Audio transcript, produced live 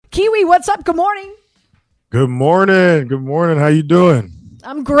Kiwi, what's up? Good morning. Good morning. Good morning. How you doing?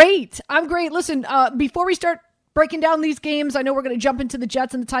 I'm great. Listen, before we start breaking down these games, I know we're going to jump into the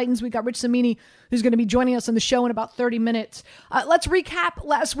Jets and the Titans. We got Rich Samini, who's going to be joining us on the show in about 30 minutes. Let's recap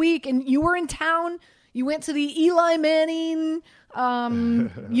last week. And you were in town. You went to the Eli Manning,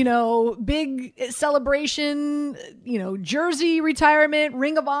 big celebration, jersey retirement,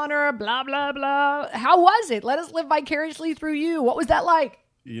 Ring of Honor, blah, blah, blah. How was it? Let us live vicariously through you. What was that like?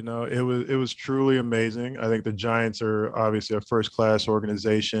 It was truly amazing. I think the Giants are obviously a first-class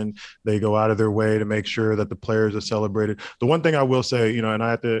organization. They go out of their way to make sure that the players are celebrated. The one thing I will say, and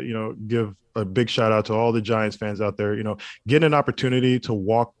I have to, give a big shout out to all the Giants fans out there, getting an opportunity to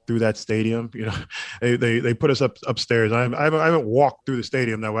walk through that stadium. They put us upstairs. I haven't walked through the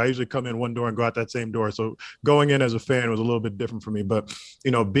stadium that way. I usually come in one door and go out that same door. So going in as a fan was a little bit different for me, but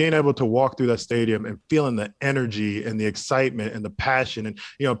being able to walk through that stadium and feeling the energy and the excitement and the passion, and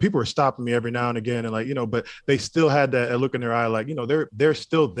people are stopping me every now and again, and but they still had that look in their eye, they're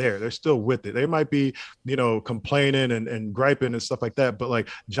still there. They're still with it. They might be, complaining and griping and stuff like that, but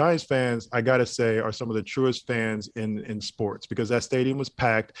Giants fans, I gotta say, are some of the truest fans in sports, because that stadium was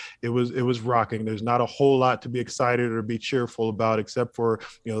packed. It was rocking. There's not a whole lot to be excited or be cheerful about, except for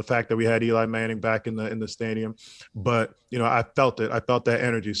the fact that we had Eli Manning back in the stadium. But I felt it. I felt that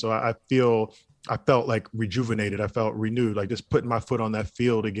energy. So I felt like rejuvenated. I felt renewed, like just putting my foot on that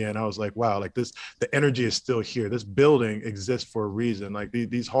field again. I was like, wow, the energy is still here. This building exists for a reason. Like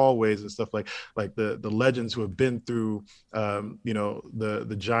these hallways and stuff, like the legends who have been through,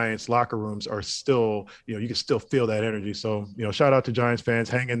 the Giants locker rooms are still, you can still feel that energy. So, shout out to Giants fans.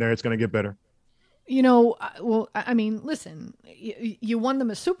 Hang in there. It's going to get better. Listen, you won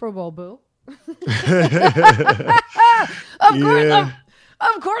them a Super Bowl, boo.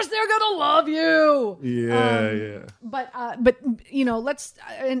 Of course they're gonna love you. Yeah. But let's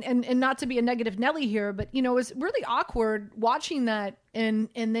and not to be a negative Nelly here, but it was really awkward watching that and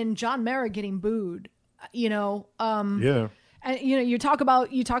then John Mara getting booed. Yeah. And you talk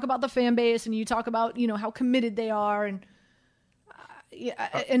about the fan base, and you talk about how committed they are, and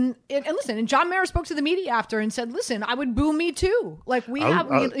listen, and John Mara spoke to the media after and said, listen, I would boo me too. We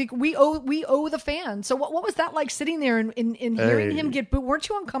owe the fans. So what was that like, sitting there and hearing him get booed? Weren't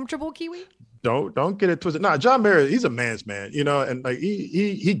you uncomfortable, Kiwi? Don't get it twisted. Nah, John Mara, he's a man's man, and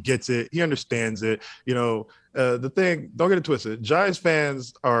he gets it. He understands it. The thing, don't get it twisted. Giants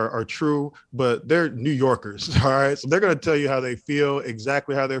fans are true, but they're New Yorkers. All right. So they're going to tell you how they feel,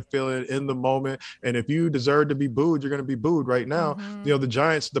 exactly how they're feeling in the moment. And if you deserve to be booed, you're going to be booed right now. Mm-hmm. The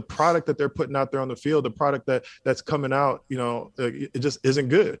Giants, the product that they're putting out there on the field, the product that's coming out, it just isn't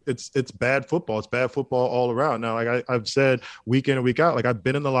good. It's bad football. It's bad football all around. Now, I've said week in and week out, I've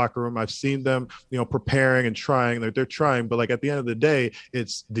been in the locker room. I've seen them, preparing and trying. They're trying. But at the end of the day,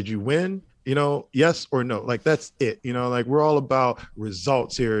 it's, did you win? Yes or no, that's it. We're all about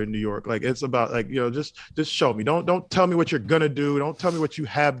results here in New York. It's about just show me. Don't tell me what you're gonna do. Don't tell me what you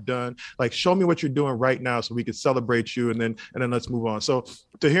have done. Show me what you're doing right now so we can celebrate you, and then let's move on. So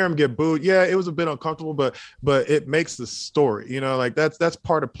to hear him get booed, yeah, it was a bit uncomfortable, but it makes the story. That's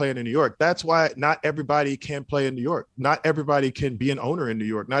part of playing in New York. That's why not everybody can play in New York. Not everybody can be an owner in New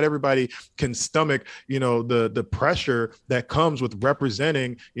York. Not everybody can stomach the pressure that comes with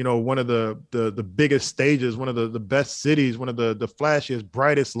representing one of the biggest stages, one of the best cities, one of the flashiest,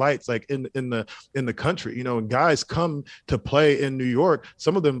 brightest lights in the country. And guys come to play in New York.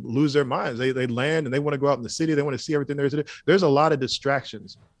 Some of them lose their minds. They land and they want to go out in the city. They want to see everything there is. There's a lot of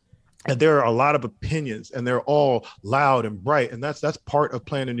distractions. And there are a lot of opinions, and they're all loud and bright. And that's part of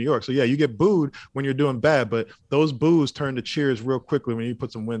playing in New York. So yeah, you get booed when you're doing bad, but those boos turn to cheers real quickly when you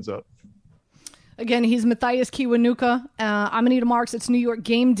put some wins up. Again, he's Matthias Kiwanuka. I'm Anita Marks. It's New York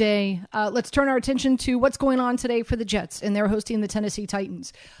Game Day. Let's turn our attention to what's going on today for the Jets, and they're hosting the Tennessee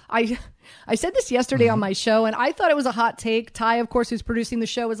Titans. I said this yesterday on my show, and I thought it was a hot take. Ty, of course, who's producing the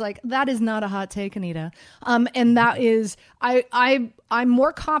show, was like, that is not a hot take, Anita. And that is, I'm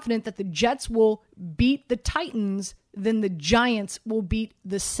more confident that the Jets will beat the Titans than the Giants will beat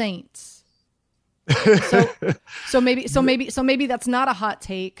the Saints. So maybe that's not a hot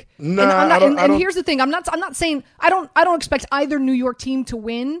take. No, and here's the thing: I'm not saying I don't expect either New York team to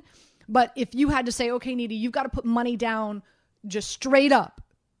win, but if you had to say, okay, Nita, you've got to put money down, just straight up,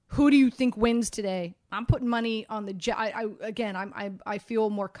 who do you think wins today? I'm putting money on the Jets. I feel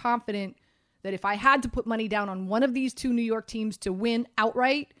more confident that if I had to put money down on one of these two New York teams to win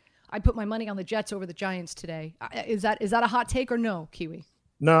outright, I'd put my money on the Jets over the Giants today. Is that a hot take or no, Kiwi?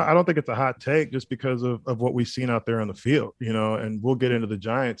 No, I don't think it's a hot take just because of what we've seen out there on the field, and we'll get into the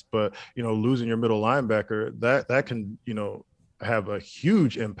Giants, but, losing your middle linebacker, that can, have a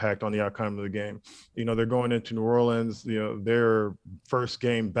huge impact on the outcome of the game. They're going into New Orleans, their first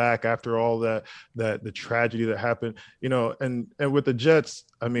game back after all that the tragedy that happened, and with the Jets,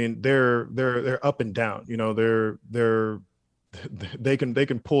 I mean, they're up and down. They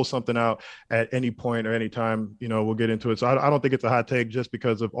can pull something out at any point or any time. We'll get into it. So I don't think it's a hot take just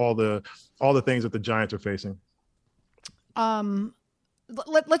because of all the things that the Giants are facing.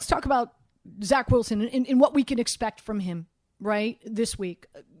 Let's talk about Zach Wilson and what we can expect from him, right, this week.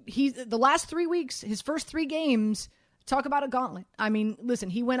 The last 3 weeks, his first 3 games, talk about a gauntlet. I mean, listen,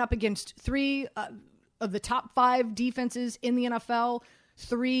 he went up against 3 of the top 5 defenses in the NFL,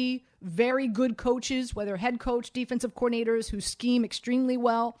 3 very good coaches, whether head coach, defensive coordinators who scheme extremely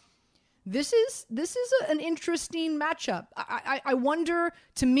well. This is an interesting matchup. I wonder,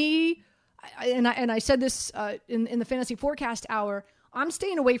 to me, and I said this in the fantasy forecast hour, I'm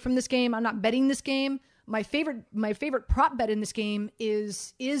staying away from this game. I'm not betting this game. My favorite prop bet in this game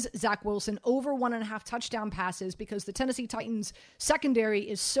is Zach Wilson over 1.5 touchdown passes, because the Tennessee Titans secondary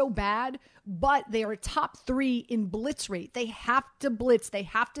is so bad, but they are top 3 in blitz rate. They have to blitz. They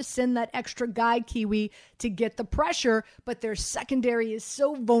have to send that extra guy, Kiwi, to get the pressure, but their secondary is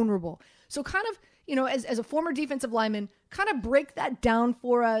so vulnerable. So kind of, as a former defensive lineman, kind of break that down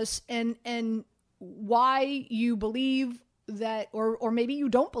for us and why you believe that, or maybe you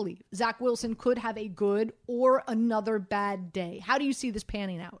don't believe, Zach Wilson could have a good or another bad day. How do you see this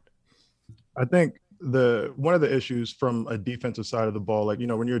panning out? I think one of the issues from a defensive side of the ball, like,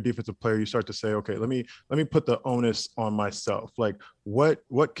 when you're a defensive player, you start to say, okay, let me put the onus on myself. Like, what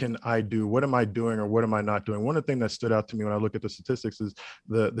can I do? What am I doing or what am I not doing? One of the things that stood out to me when I look at the statistics is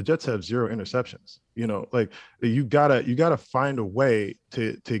the Jets have 0 interceptions. Like, you gotta find a way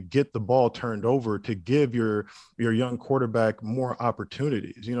to get the ball turned over, to give your young quarterback more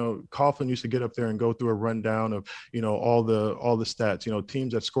opportunities. Coughlin used to get up there and go through a rundown of, all the stats.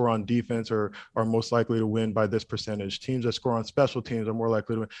 Teams that score on defense are most likely to win by this percentage. Teams that score on special teams are more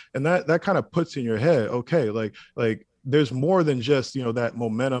likely to win. And that kind of puts in your head, okay, like there's more than just, that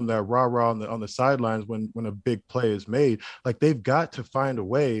momentum, that rah-rah on the sidelines when a big play is made. Like, they've got to find a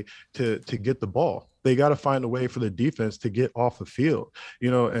way to get the ball. They got to find a way for the defense to get off the field,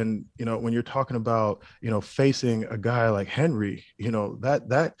 and, when you're talking about, facing a guy like Henry,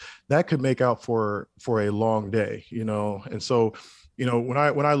 that could make out for a long day, and so, when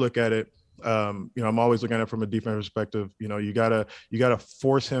I look at it, I'm always looking at it from a defense perspective. You gotta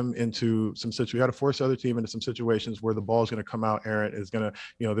force him into some you gotta force the other team into some situations where the ball is going to come out errant. Is going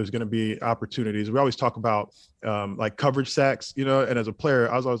to, there's going to be opportunities. We always talk about like coverage sacks, and as a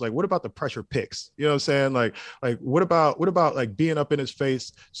player, I was always like, what about the pressure picks? You know what I'm saying? Like what about like being up in his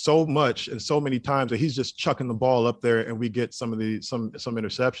face so much and so many times that he's just chucking the ball up there and we get some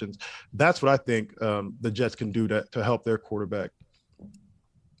interceptions. That's what I think the Jets can do to help their quarterback.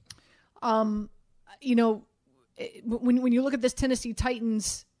 When you look at this Tennessee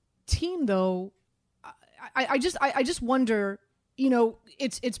Titans team, though, I just wonder,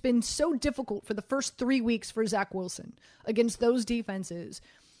 it's been so difficult for the first 3 weeks for Zach Wilson against those defenses,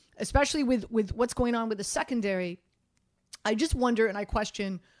 especially with what's going on with the secondary. I just wonder, and I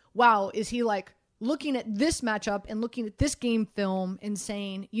question, wow, is he like looking at this matchup and looking at this game film and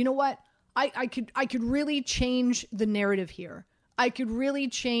saying, you know what, I could really change the narrative here. I could really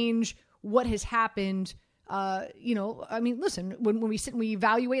change what has happened. I mean, listen, when we sit and we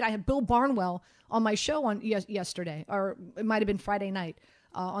evaluate, I had Bill Barnwell on my show on yesterday, or it might've been Friday night,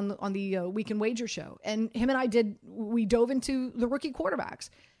 on the Weekend Wager show. And him and I we dove into the rookie quarterbacks,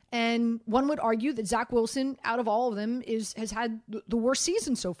 and one would argue that Zach Wilson, out of all of them, has had the worst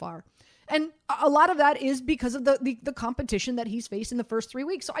season so far. And a lot of that is because of the competition that he's faced in the first 3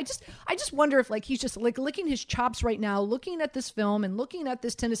 weeks. So I just wonder if, like, he's just like licking his chops right now, looking at this film and looking at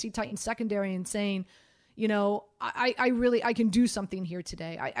this Tennessee Titans secondary and saying, I can do something here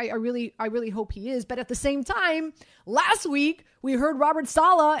today. I really hope he is. But at the same time, last week we heard Robert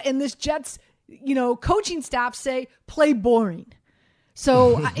Saleh and this Jets, coaching staff say, play boring.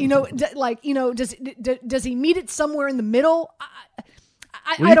 So, does he meet it somewhere in the middle?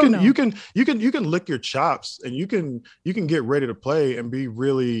 I don't know. You can lick your chops and you can get ready to play and be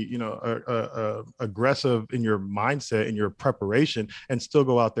really, aggressive in your mindset and your preparation and still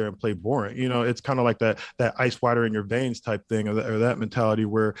go out there and play boring. It's kind of like that ice water in your veins type thing, or that mentality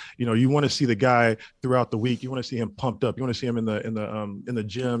where, you want to see the guy throughout the week. You want to see him pumped up. You want to see him in the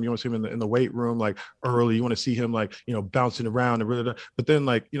gym. You want to see him in the weight room, like early. You want to see him like, bouncing around and really, but then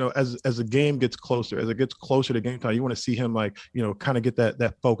like, as the game gets closer, as it gets closer to game time, you want to see him like, kind of get that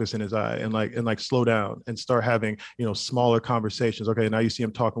that focus in his eye and like slow down and start having, smaller conversations. Okay, now you see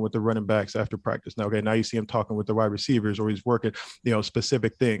him talking with the running backs after practice. Now, okay, now you see him talking with the wide receivers, or he's working,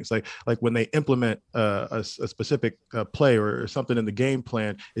 specific things like when they implement a specific play or something in the game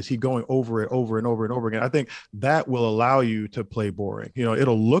plan, is he going over it over and over and over again? I think that will allow you to play boring.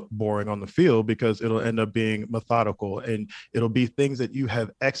 It'll look boring on the field because it'll end up being methodical, and it'll be things that you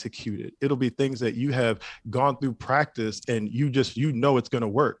have executed. It'll be things that you have gone through practice, and it's going to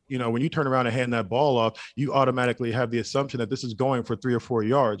work. When you turn around and hand that ball off, you automatically have the assumption that this is going for 3 or 4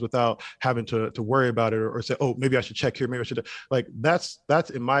 yards without having to worry about it or say, oh, maybe I should check here. Maybe I should. Like that's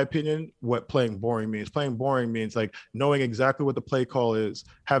in my opinion what playing boring means. Playing boring means like knowing exactly what the play call is,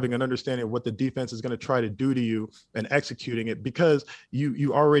 having an understanding of what the defense is going to try to do to you, and executing it because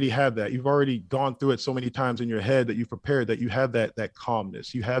you already have that. You've already gone through it so many times in your head that you've prepared, that you have that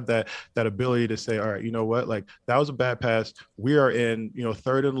calmness. You have that ability to say, all right, you know what, like that was a bad pass. We are in,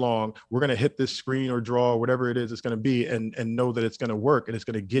 3rd and long. We're going to hit this screen or draw or whatever it is it's going to be, and know that it's going to work and it's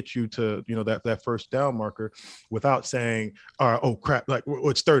going to get you to, that first down marker without saying, oh crap, like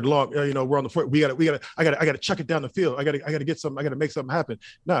it's 3rd and long. We're on the 4th. I got to chuck it down the field. I got to get something. I got to make something happen.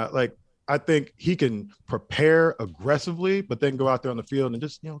 Nah, like I think he can prepare aggressively, but then go out there on the field and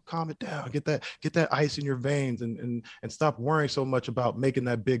just, calm it down, get that ice in your veins and stop worrying so much about making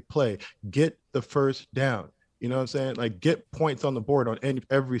that big play. Get the first down. You know what I'm saying? Like get points on the board on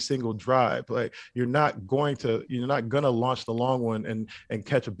every single drive. Like you're not going to launch the long one and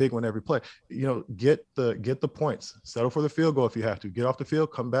catch a big one every play. Get the points. Settle for the field goal if you have to. Get off the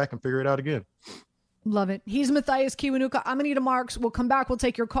field, come back and figure it out again. Love it. He's Matthias Kiwanuka. I'm Anita Marks. We'll come back. We'll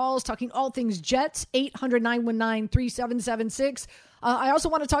take your calls, talking all things Jets, 800-919-3776. I also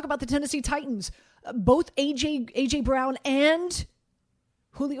want to talk about the Tennessee Titans. Both A.J. Brown and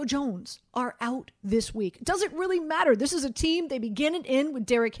Julio Jones are out this week. It doesn't really matter. This is a team. They begin and end with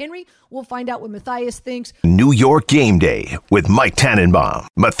Derrick Henry. We'll find out what Matthias thinks. New York Game Day with Mike Tannenbaum,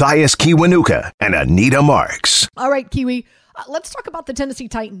 Matthias Kiwanuka, and Anita Marks. All right, Kiwi. Let's talk about the Tennessee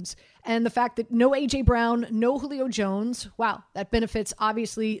Titans and the fact that no A.J. Brown, no Julio Jones. Wow, that benefits,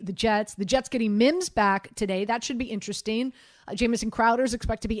 obviously, the Jets. The Jets getting Mims back today. That should be interesting. Jamison Crowder's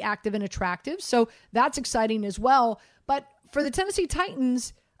expect to be active and attractive, so that's exciting as well. But for the Tennessee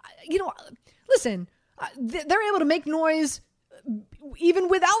Titans, listen, they're able to make noise even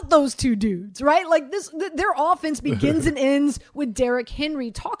without those two dudes, right? Like their offense begins and ends with Derrick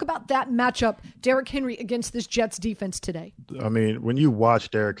Henry. Talk about that matchup, Derrick Henry against this Jets defense today. I mean, when you watch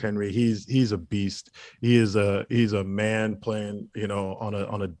Derrick Henry, he's a beast. He's a man playing,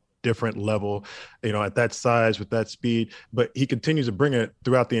 on a different level, at that size with that speed, but he continues to bring it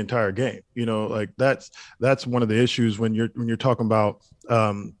throughout the entire game. Like that's one of the issues when you're talking about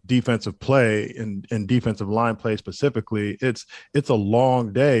defensive play and defensive line play specifically. It's a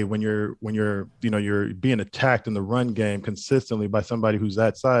long day when you're being attacked in the run game consistently by somebody who's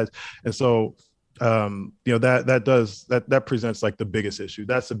that size. And so that presents like the biggest issue.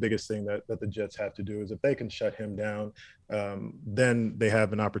 That's the biggest thing that the Jets have to do, is if they can shut him down, then they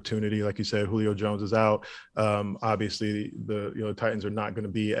have an opportunity. Like you said, Julio Jones is out. Obviously the Titans are not going to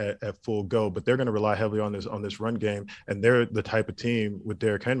be at full go, but they're going to rely heavily on this run game. And they're the type of team with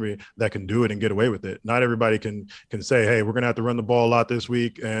Derrick Henry that can do it and get away with it. Not everybody can say, hey, we're going to have to run the ball a lot this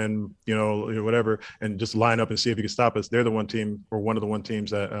week and, whatever, and just line up and see if you can stop us. They're the one team, or one of the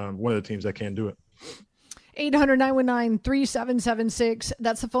teams that can do it. 800-919-3776.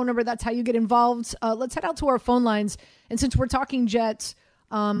 That's the phone number. That's how you get involved. Let's head out to our phone lines. And since we're talking Jets,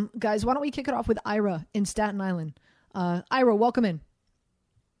 guys, why don't we kick it off with Ira in Staten Island? Ira, welcome in.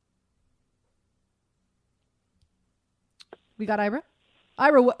 We got Ira?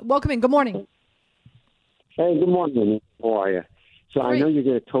 Ira, welcome in. Good morning. Hey, good morning. How are you? So I know you're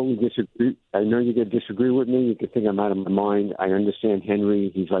going to totally disagree. I know you're going to disagree with me. You could think I'm out of my mind. I understand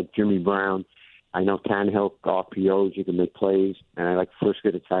Henry. He's like Jimmy Brown. I know Tannehill, RPOs, you can make plays, and I like first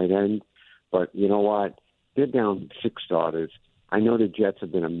get a tight end. But you know what? They're down 6 starters. I know the Jets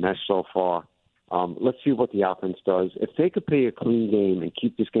have been a mess so far. Let's see what the offense does. If they could play a clean game and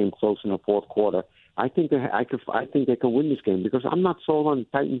keep this game close in the fourth quarter, I think they can win this game, because I'm not sold on the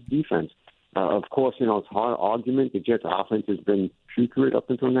Titans' defense. Of course, it's a hard argument. The Jets' offense has been putrid up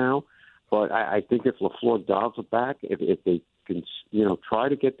until now, but I think if LaFleur dials it back, if they can, try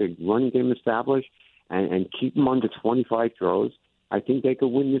to get the running game established and keep them under 25 throws, I think they could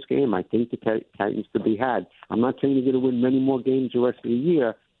win this game. I think the Titans could be had. I'm not saying they're going to win many more games the rest of the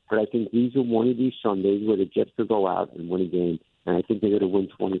year, but I think these are one of these Sundays where the Jets could go out and win a game, and I think they're going to win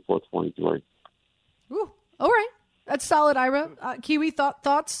 24-23. Ooh, all right. That's solid, Ira. Kiwi,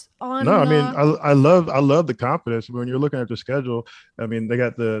 thoughts on? No, I mean, I love the confidence. When you're looking at the schedule, I mean, they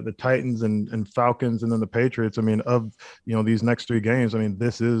got the Titans and Falcons and then the Patriots. I mean, of these next three games, I mean,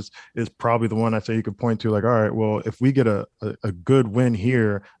 this is probably the one I say you could point to. Like, all right, well, if we get a good win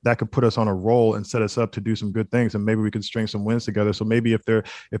here, that could put us on a roll and set us up to do some good things, and maybe we could string some wins together. So maybe if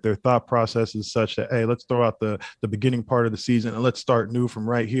their thought process is such that, hey, let's throw out the beginning part of the season and let's start new from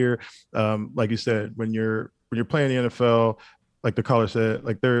right here. Like you said, when you're playing the NFL, like the caller said,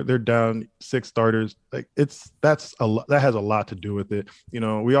 like they're down 6 starters. Like that has a lot to do with it.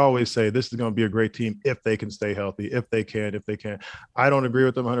 We always say this is going to be a great team if they can stay healthy, if they can. I don't agree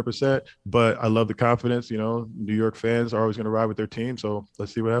with them 100%, but I love the confidence. New York fans are always going to ride with their team. So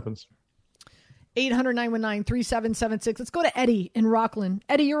let's see what happens. 800-919-3776. Let's go to Eddie in Rockland.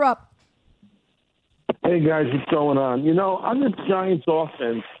 Eddie, you're up. Hey guys, what's going on? On the Giants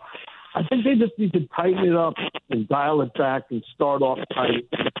offense, I think they just need to tighten it up and dial it back and start off tight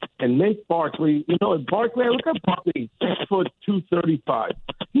and make Barkley. Barkley, I look at Barkley, 6', 235.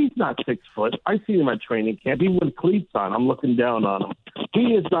 He's not 6 foot. I see him at training camp. He with cleats on. I'm looking down on him.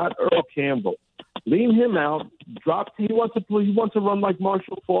 He is not Earl Campbell. Lean him out. He wants to run like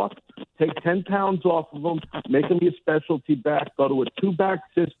Marshall Faulk. Take 10 pounds off of him. Make him your specialty back. Go to a 2-back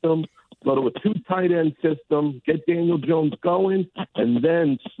system. Go to a 2 tight end system, get Daniel Jones going, and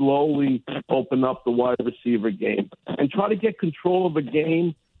then slowly open up the wide receiver game and try to get control of a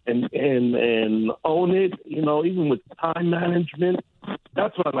game and own it. Even with time management,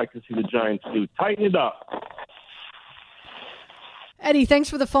 that's what I'd like to see the Giants do. Tighten it up. Eddie, thanks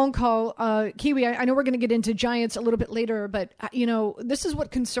for the phone call. Kiwi, I know we're going to get into Giants a little bit later, but this is what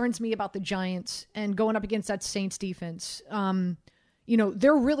concerns me about the Giants and going up against that Saints defense.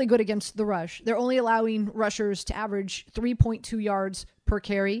 They're really good against the rush. They're only allowing rushers to average 3.2 yards per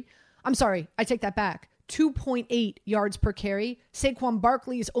carry. I'm sorry, I take that back. 2.8 yards per carry. Saquon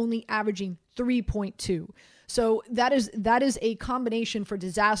Barkley is only averaging 3.2. So that is a combination for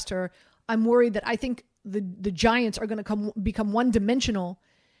disaster. I'm worried that I think the Giants are going to become one-dimensional,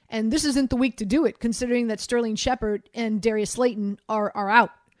 and this isn't the week to do it, considering that Sterling Shepard and Darius Slayton are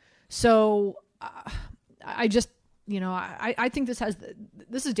out. So I just... I think this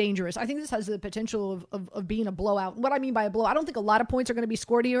is dangerous. I think this has the potential of being a blowout. What I mean by a blowout, I don't think a lot of points are going to be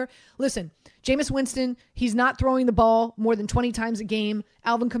scored here. Listen, Jameis Winston, he's not throwing the ball more than 20 times a game.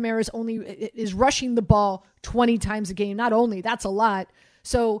 Alvin Kamara is rushing the ball 20 times a game. Not only, that's a lot.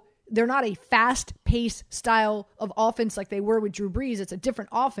 So they're not a fast-paced style of offense like they were with Drew Brees. It's a different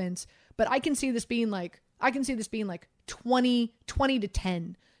offense. But I can see this being like 20 to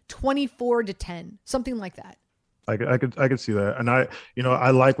 10, 24 to 10, something like that. I could see that. And I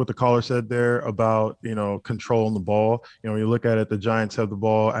like what the caller said there about, controlling the ball. When you look at it, the Giants have the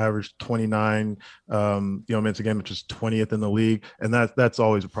ball average 29, minutes a game, which is 20th in the league. And that's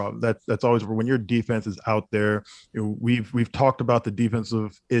always a problem. That's always when your defense is out there. We've talked about the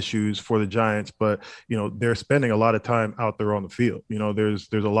defensive issues for the Giants, but, they're spending a lot of time out there on the field. There's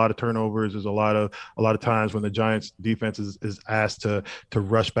a lot of turnovers. There's a lot of times when the Giants defense is asked to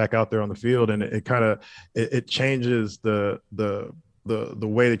rush back out there on the field. And it changes the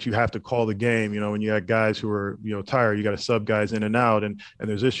way that you have to call the game. When you got guys who are tired, you got to sub guys in and out, and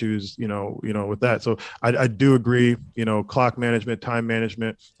there's issues with that. So I do agree. Clock management, time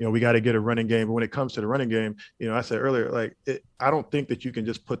management. We got to get a running game. But when it comes to the running game, I said earlier, I don't think that you can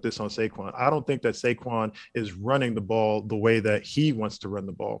just put this on Saquon. I don't think that Saquon is running the ball the way that he wants to run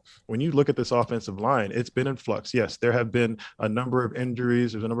the ball. When you look at this offensive line, it's been in flux. Yes, there have been a number of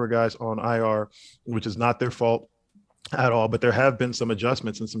injuries. There's a number of guys on IR, which is not their fault at all, but there have been some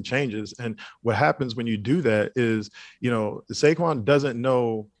adjustments and some changes. And what happens when you do that is, Saquon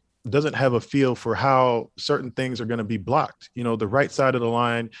doesn't have a feel for how certain things are going to be blocked. The right side of the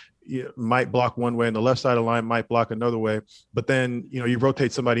line might block one way and the left side of the line might block another way, but then, you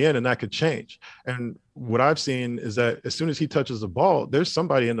rotate somebody in and that could change. And what I've seen is that as soon as he touches the ball, there's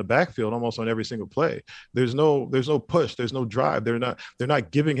somebody in the backfield almost on every single play. There's no push. There's no drive. They're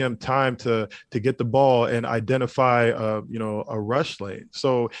not giving him time to get the ball and identify, a rush lane.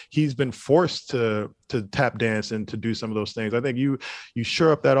 So he's been forced to tap dance and to do some of those things. I think you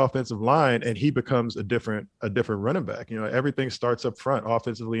shore up that offensive line and he becomes a different running back. Everything starts up front,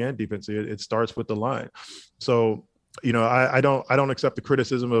 offensively and defensively. It starts with the line. So, I don't accept the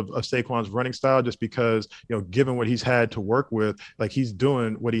criticism of Saquon's running style just because, given what he's had to work with, he's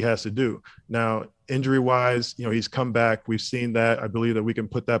doing what he has to do. Now, injury wise, he's come back. We've seen that. I believe that we can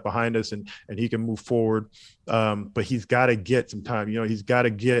put that behind us and he can move forward. But he's got to get some time. He's got to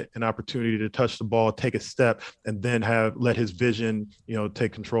get an opportunity to touch the ball, take a step, and then let his vision,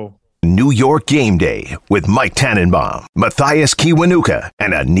 take control. New York Gameday with Mike Tannenbaum, Matthias Kiwanuka,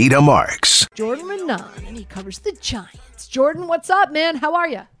 and Anita Marks. Jordan Renan, and he covers the Giants. Jordan, what's up, man? How are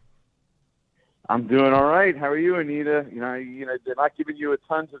you? I'm doing all right. How are you, Anita? They're not giving you a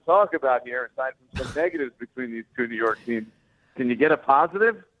ton to talk about here, aside from some negatives between these two New York teams. Can you get a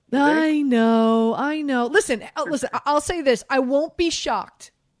positive? I know. Listen, I'll say this. I won't be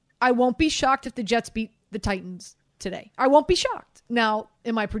shocked. If the Jets beat the Titans today. I won't be shocked. Now,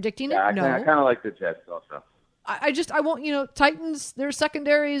 am I predicting it? No. I kind of like the Jets also. I won't, Titans, their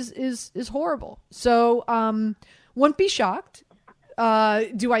secondary is horrible. So, won't be shocked.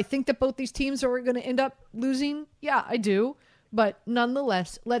 Do I think that both these teams are going to end up losing? Yeah, I do. But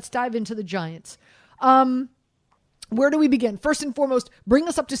nonetheless, let's dive into the Giants. Where do we begin? First and foremost, bring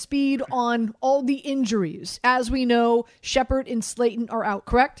us up to speed on all the injuries. As we know, Shepard and Slayton are out,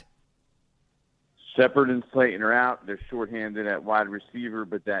 correct? Shepard and Slayton are out. They're shorthanded at wide receiver,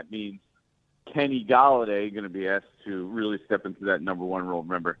 but that means Kenny Galladay going to be asked to really step into that number one role.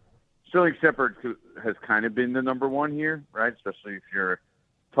 Remember, Sterling Shepard has kind of been the number one here, right? Especially if you're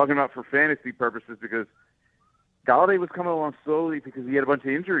talking about for fantasy purposes, because Galladay was coming along slowly because he had a bunch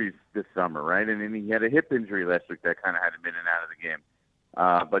of injuries this summer, right? And then he had a hip injury last week that kind of had him in and out of the game.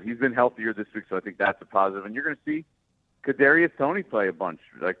 But he's been healthier this week, so I think that's a positive. And you're going to see Kadarius Toney play a bunch.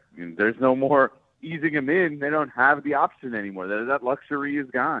 There's no more easing him in. They don't have the option anymore. That luxury is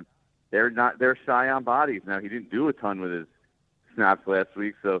gone. They're shy on bodies. Now, he didn't do a ton with his snaps last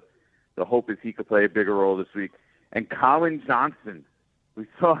week, so the hope is he could play a bigger role this week. And Colin Johnson, we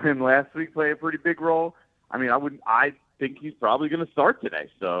saw him last week play a pretty big role. I think he's probably going to start today.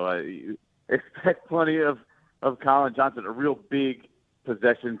 So expect plenty of Colin Johnson, a real big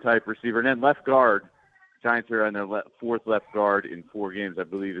possession-type receiver. And then left guard, Giants are on their fourth left guard in 4 games. I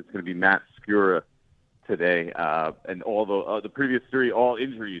believe it's going to be Matt Skura today. And all the previous 3, all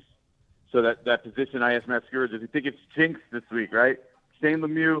injuries. So that position, I asked Matt Skura, does he think it's jinxed this week, right? Shane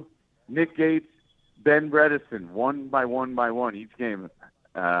Lemieux, Nick Gates, Ben Bredesen, one by one each game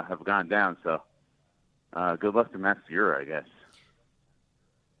have gone down. So good luck to Matt Skura, I guess.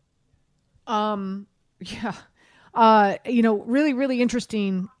 Yeah. Really, really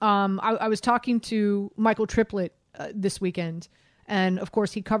interesting. I was talking to Michael Triplett this weekend, and of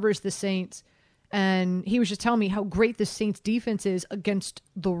course he covers the Saints, and he was just telling me how great the Saints defense is against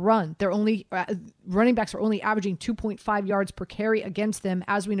the run. They're only running backs are only averaging 2.5 yards per carry against them.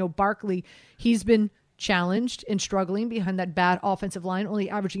 As we know, Barkley, he's been challenged and struggling behind that bad offensive line, only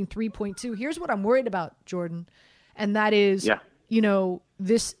averaging 3.2. Here's what I'm worried about, Jordan, and that is,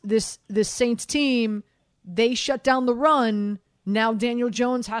 this Saints team, they shut down the run. Now Daniel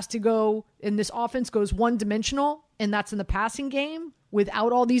Jones has to go, and this offense goes one-dimensional, and that's in the passing game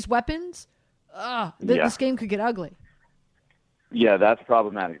without all these weapons. This game could get ugly. Yeah, that's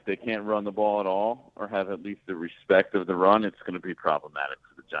problematic. If they can't run the ball at all or have at least the respect of the run, it's going to be problematic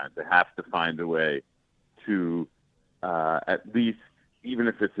for the Giants. They have to find a way to at least, even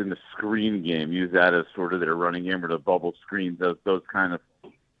if it's in the screen game, use that as sort of their running game or the bubble screens, those kind of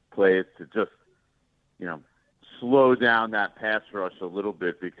plays to just, slow down that pass rush a little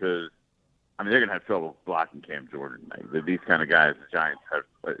bit, because, they're going to have trouble blocking Cam Jordan. These kind of guys, the Giants have,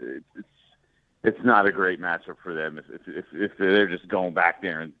 it's not a great matchup for them if they're just going back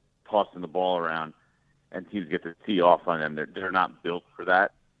there and tossing the ball around and teams get to tee off on them. They're not built for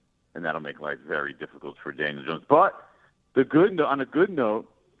that, and that'll make life very difficult for Daniel Jones. But on a good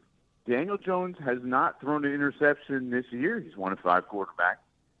note, Daniel Jones has not thrown an interception this year. He's 1 of 5 quarterbacks.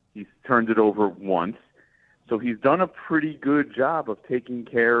 He's turned it over once. So he's done a pretty good job of taking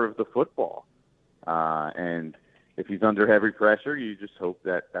care of the football. And if he's under heavy pressure, you just hope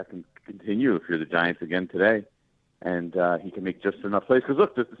that can continue if you're the Giants again today. And he can make just enough plays. Because,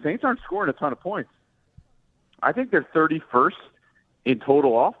 look, the Saints aren't scoring a ton of points. I think they're 31st in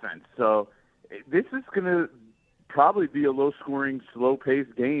total offense. So this is going to probably be a low-scoring,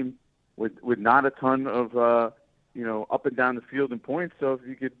 slow-paced game with not a ton of, up and down the field in points. So if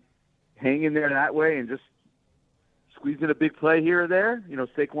you could hang in there that way and just squeeze in a big play here or there,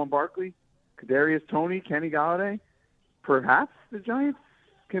 Saquon Barkley, Kadarius Toney, Kenny Galladay, perhaps the Giants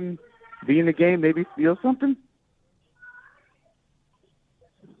can be in the game, maybe steal something.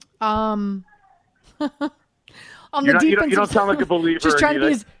 On the defensive, you don't sound like a believer. Just trying to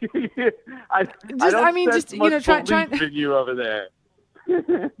be as, I don't sense much belief in you over there.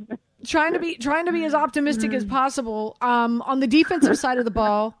 trying to be as optimistic as possible. On the defensive side of the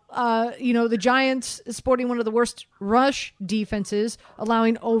ball, the Giants sporting one of the worst rush defenses,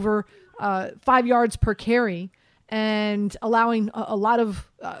 allowing over 5 yards per carry. and allowing a lot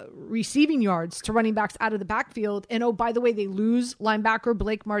of receiving yards to running backs out of the backfield. And, oh, by the way, they lose linebacker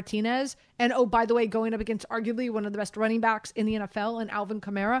Blake Martinez. And, oh, by the way, going up against arguably one of the best running backs in the NFL and Alvin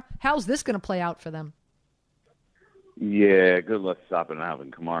Kamara. How's this going to play out for them? Yeah, good luck stopping Alvin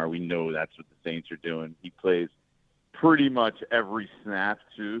Kamara. We know that's what the Saints are doing. He plays pretty much every snap,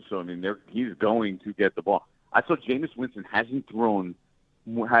 too. So, I mean, he's going to get the ball. I saw Jameis Winston hasn't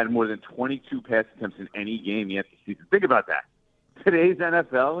had more than 22 pass attempts in any game yet this season. Think about that. Today's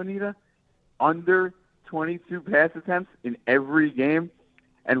NFL, Anita, under 22 pass attempts in every game.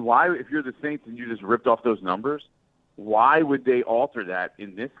 And why, if you're the Saints and you just ripped off those numbers, why would they alter that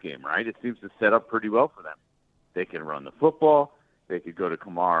in this game, right? It seems to set up pretty well for them. They can run the football. They could go to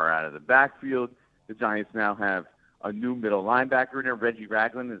Kamara out of the backfield. The Giants now have a new middle linebacker in there. Reggie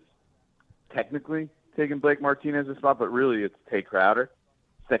Ragland is technically taking Blake Martinez's spot, but really it's Tay Crowder,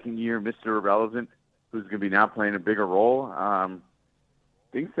 second year Mr. Irrelevant, who's going to be now playing a bigger role.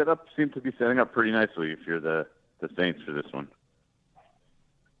 Things seem to be setting up pretty nicely if you're the Saints for this one.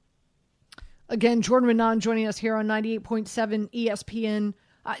 Again, Jordan Renan joining us here on 98.7 ESPN.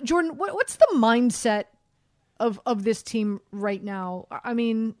 Jordan, what's the mindset of this team right now? I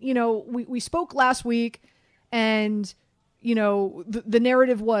mean, we spoke last week, and the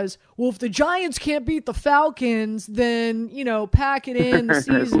narrative was, well, if the Giants can't beat the Falcons, then, pack it in, the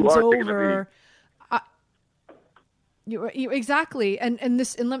season's over. Exactly. And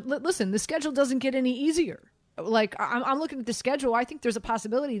listen, the schedule doesn't get any easier. Like, I'm looking at the schedule. I think there's a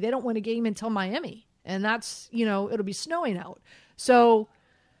possibility they don't win a game until Miami. And that's, it'll be snowing out. So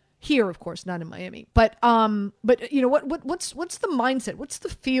here, of course, not in Miami. But what's the mindset? What's the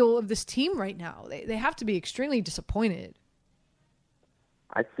feel of this team right now? They have to be extremely disappointed.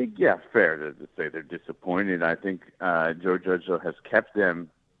 I think, fair to say they're disappointed. I think Joe Judge has kept them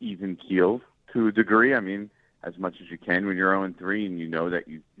even-keeled to a degree. I mean, as much as you can when you're 0-3 and you know that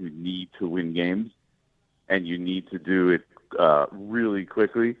you need to win games and you need to do it really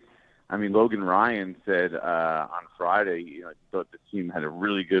quickly. I mean, Logan Ryan said on Friday, he thought the team had a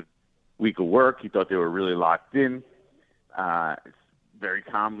really good week of work. He thought they were really locked in. Very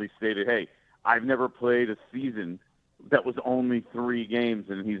calmly stated, hey, I've never played a season that was only 3 games,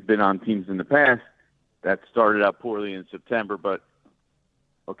 and he's been on teams in the past that started out poorly in September. But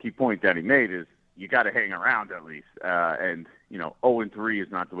a key point that he made is you got to hang around at least. And 0-3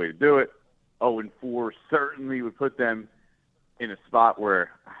 is not the way to do it. 0-4 certainly would put them in a spot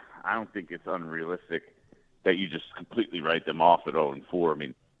where I don't think it's unrealistic that you just completely write them off at 0-4. I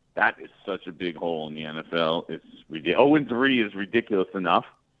mean, that is such a big hole in the NFL. It's 0-3 is ridiculous enough.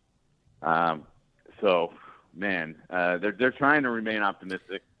 So, man, they're trying to remain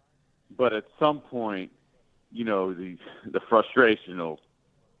optimistic, but at some point, the frustration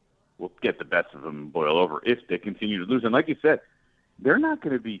will get the best of them and boil over if they continue to lose. And like you said, they're not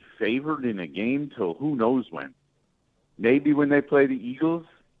going to be favored in a game till who knows when. Maybe when they play the Eagles,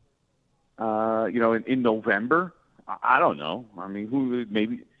 in November. I don't know. I mean,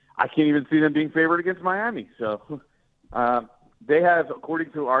 maybe I can't even see them being favored against Miami. So they have,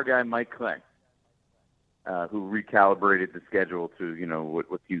 according to our guy Mike Clay, who recalibrated the schedule to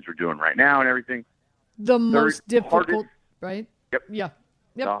what teams are doing right now and everything. The most difficult, right? Yep. Yeah.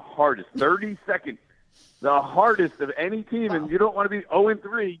 Yep. The hardest, 32nd, the hardest of any team, and you don't want to be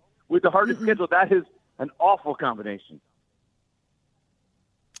 0-3 with the hardest schedule. That is an awful combination.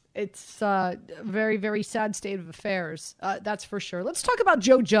 It's a very, very sad state of affairs. That's for sure. Let's talk about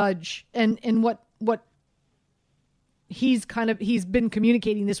Joe Judge and what he's been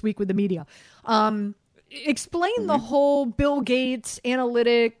communicating this week with the media. Explain the whole Bill Gates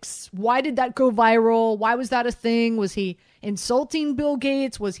analytics. Why did that go viral? Why was that a thing? Was he insulting Bill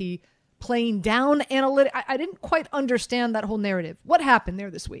Gates? Was he playing down analytics? I didn't quite understand that whole narrative. What happened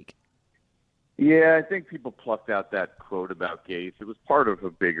there this week? Yeah, I think people plucked out that quote about Gates. It was part of a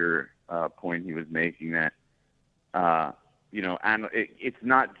bigger point he was making that, and it's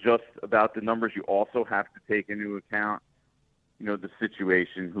not just about the numbers. You also have to take into account, the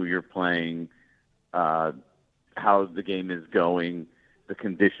situation, who you're playing, how the game is going, the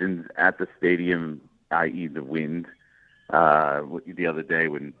conditions at the stadium, i.e. the wind. The other day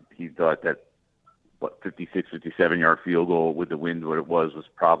when he thought that, 56, 57-yard field goal with the wind, what it was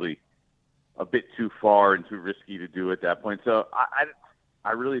probably a bit too far and too risky to do at that point. So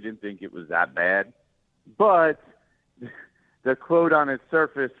I really didn't think it was that bad. But the quote on its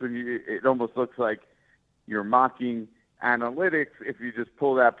surface, it almost looks like you're mocking analytics if you just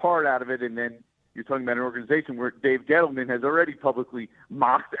pull that part out of it, and then you're talking about an organization where Dave Gettleman has already publicly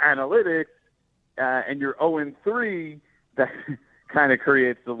mocked analytics, and you're 0-3, that kind of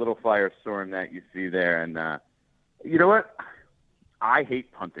creates the little firestorm that you see there. And You know what? I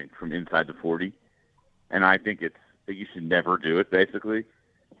hate punting from inside the 40, and I think that you should never do it, basically,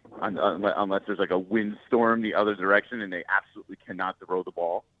 unless there's like a windstorm the other direction and they absolutely cannot throw the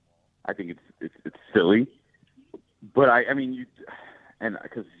ball. I think it's silly. But I mean,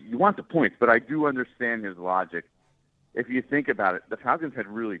 because you want the points, but I do understand his logic. If you think about it, the Falcons had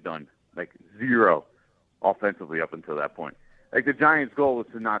really done like zero offensively up until that point. Like the Giants' goal was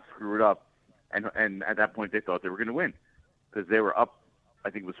to not screw it up, and at that point they thought they were going to win because they were up. I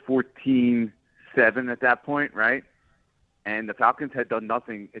think it was 14-7 at that point, right? And the Falcons had done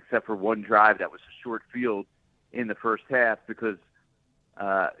nothing except for one drive that was a short field in the first half because,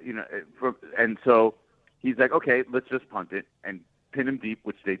 and so he's like, okay, let's just punt it and pin him deep,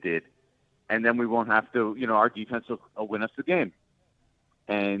 which they did, and then we won't have to, our defense will win us the game.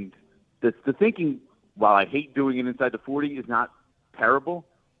 And the thinking, while I hate doing it inside the 40, is not terrible,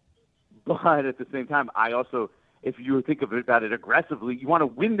 but at the same time, I also, if you think about it aggressively, you want to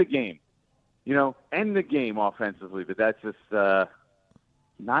win the game, end the game offensively, but that's just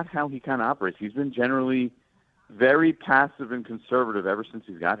not how he kind of operates. He's been generally very passive and conservative ever since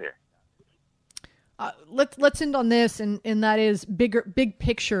he's got here. Let's end on this, and that is big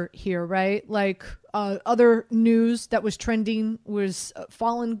picture here, right? Like other news that was trending was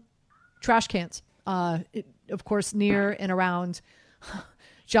fallen trash cans, of course, near and around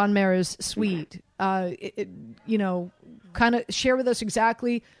John Mara's suite. Kind of share with us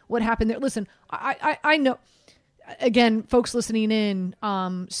exactly what happened there. Listen, I know, again, folks listening in,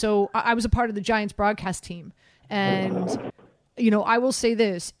 so I was a part of the Giants broadcast team, and I will say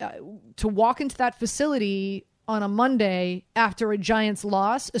this, to walk into that facility on a Monday after a Giants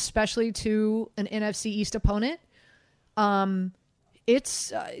loss, especially to an NFC East opponent,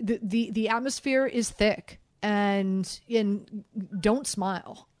 it's the atmosphere is thick and don't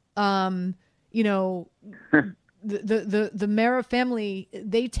smile. The Mara family,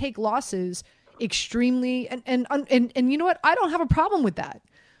 they take losses extremely, and you know what? I don't have a problem with that.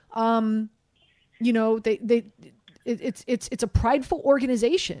 It's a prideful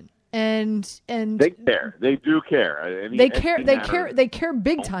organization, and they care. They do care. I mean, they care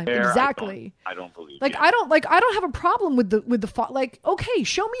big time. Exactly. I don't believe. I don't have a problem with the okay,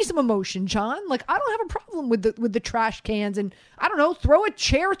 show me some emotion, John. Like, I don't have a problem with the trash cans, and I don't know, throw a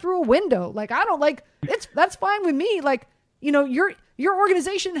chair through a window. Like, I don't that's fine with me. Like, your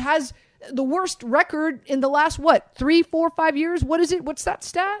organization has the worst record in the last 3, 4, 5 years. What is it? What's that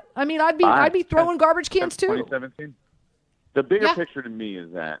stat? I mean, I'd be throwing garbage cans too. 2017. The bigger picture to me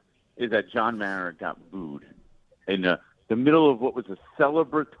is that John Mara got booed in the middle of what was a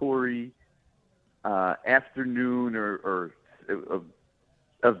celebratory afternoon or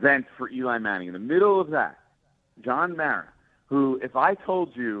event for Eli Manning. In the middle of that, John Mara, who, if I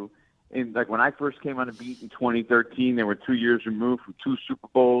told you, when I first came on the beat in 2013, they were 2 years removed from 2 Super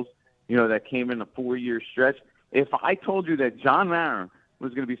Bowls, that came in a 4-year stretch. If I told you that John Mara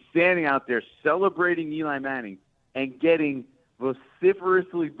was going to be standing out there celebrating Eli Manning and getting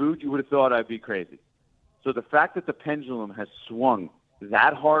vociferously booed, you would have thought I'd be crazy. So the fact that the pendulum has swung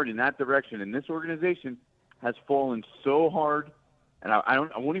that hard in that direction, and this organization has fallen so hard, and I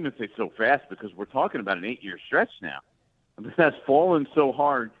won't even say so fast because we're talking about an 8-year stretch now. This has fallen so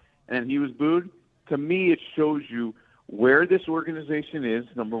hard, and he was booed. To me, it shows you where this organization is,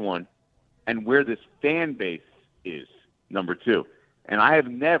 number one, and where this fan base is, number two. And I have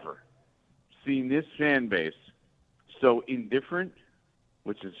never seen this fan base so indifferent,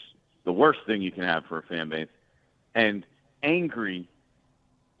 which is the worst thing you can have for a fan base, and angry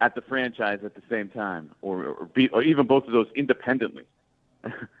at the franchise at the same time, or even both of those independently,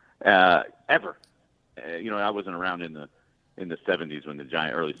 ever. I wasn't around in the 70s when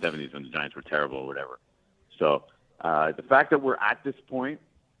early 70s when the Giants were terrible or whatever. So the fact that we're at this point,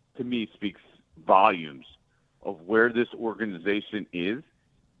 to me, speaks volumes of where this organization is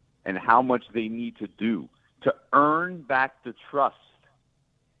and how much they need to do to earn back the trust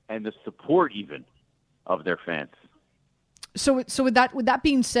and the support even of their fans. So with that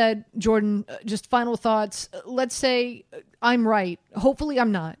being said, Jordan, just final thoughts. Let's say I'm right. Hopefully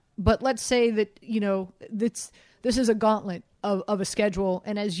I'm not. But let's say that, this is a gauntlet of a schedule.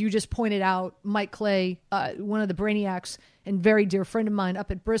 And as you just pointed out, Mike Clay, one of the brainiacs and very dear friend of mine up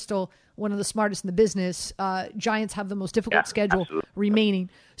at Bristol, one of the smartest in the business, Giants have the most difficult schedule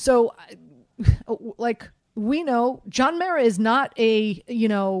remaining. So, we know John Mara is not a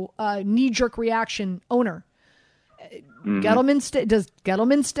knee-jerk reaction owner. Mm-hmm. Does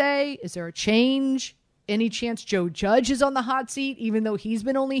Gettleman stay? Is there a change? Any chance Joe Judge is on the hot seat, even though he's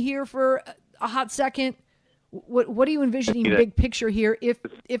been only here for a hot second? What are you envisioning big picture here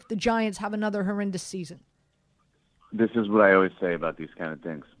if the Giants have another horrendous season? this is what I always say about these kind of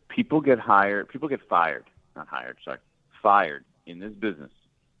things. People get fired in this business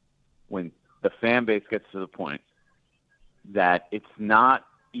when the fan base gets to the point that it's not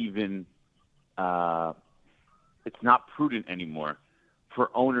even it's not prudent anymore for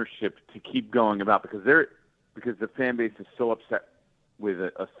ownership to keep going about because the fan base is so upset with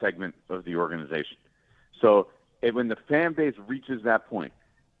a segment of the organization. So when the fan base reaches that point,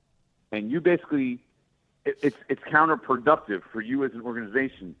 and you basically, it's counterproductive for you as an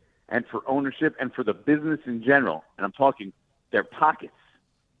organization and for ownership and for the business in general, and I'm talking their pockets,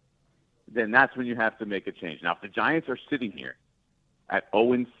 then that's when you have to make a change. Now, if the Giants are sitting here at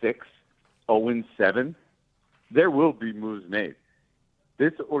 0-6, 0-7, there will be moves made.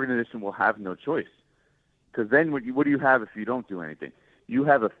 This organization will have no choice. Because then what do you have if you don't do anything? You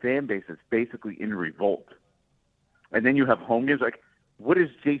have a fan base that's basically in revolt. And then you have home games. Like, what is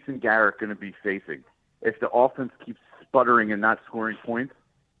Jason Garrett going to be facing if the offense keeps sputtering and not scoring points,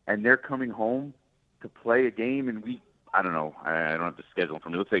 and they're coming home to play a game in week, I don't know, I don't have the schedule for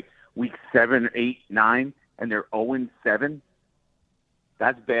me. Let's say week 7, 8, 9, and they're 0-7?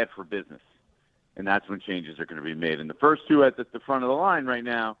 That's bad for business. And that's when changes are going to be made. And the first two at the front of the line right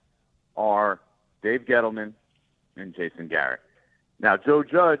now are Dave Gettleman and Jason Garrett. Now, Joe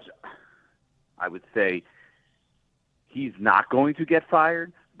Judge, I would say he's not going to get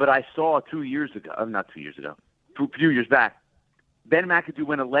fired, but I saw a few years back, Ben McAdoo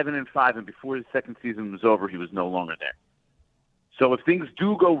went 11-5, and before the second season was over, he was no longer there. So if things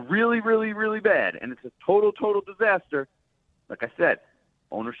do go really, really, really bad, and it's a total disaster, like I said,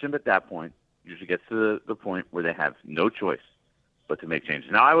 ownership at that point usually gets to the point where they have no choice but to make changes.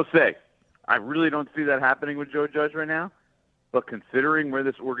 Now, I will say, I really don't see that happening with Joe Judge right now, but considering where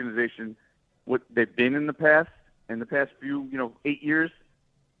this organization, what they've been in the past few, 8 years,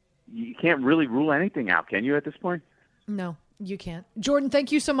 you can't really rule anything out, can you, at this point? No, you can't. Jordan,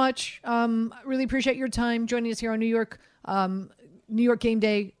 thank you so much. Really appreciate your time joining us here on New York Game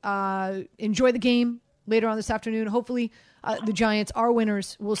Day. Enjoy the game later on this afternoon. Hopefully the Giants are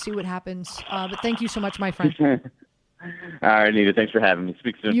winners. We'll see what happens. But thank you so much, my friend. All right, Anita. Thanks for having me.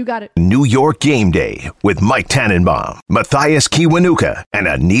 Speak soon. You got it. New York Game Day with Mike Tannenbaum, Matthias Kiwanuka, and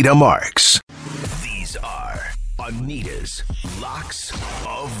Anita Marks. These are Anita's Locks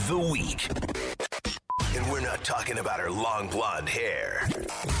of the Week. And we're not talking about her long blonde hair.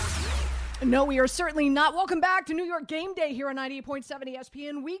 No, we are certainly not. Welcome back to New York Game Day here on 98.7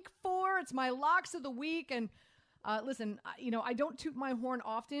 ESPN. Week 4. It's my Locks of the Week. And listen, I don't toot my horn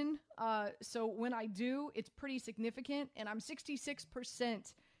often. So when I do, it's pretty significant. And I'm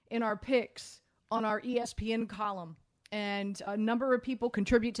 66% in our picks on our ESPN column. And a number of people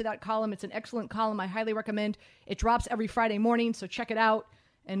contribute to that column. It's an excellent column. I highly recommend. It drops every Friday morning, so check it out.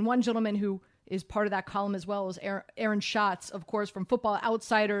 And one gentleman who is part of that column as well is Aaron Schatz, of course, from Football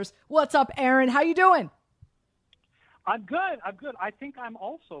Outsiders. What's up, Aaron? How you doing? I'm good. I think I'm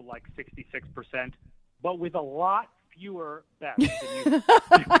also like 66%, but with a lot fewer bets than you.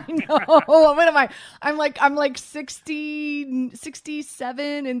 I know. What am I? I'm like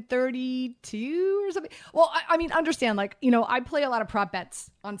 67 and 32 or something. Well, I mean, understand, I play a lot of prop bets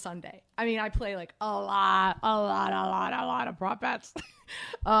on Sunday. I mean, I play like a lot of prop bets.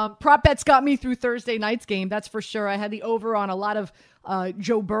 Prop bets got me through Thursday night's game. That's for sure. I had the over on a lot of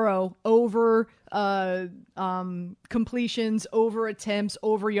Joe Burrow, over completions, over attempts,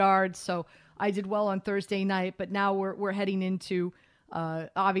 over yards. So I did well on Thursday night, but now we're heading into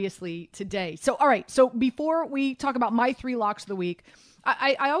obviously today. So all right. So before we talk about my 3 locks of the week,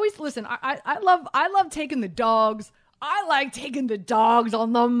 I always listen. I love taking the dogs. I like taking the dogs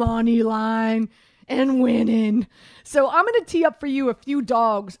on the money line and winning. So I'm going to tee up for you a few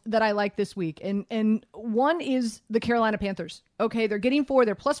dogs that I like this week. And one is the Carolina Panthers. Okay, they're getting 4.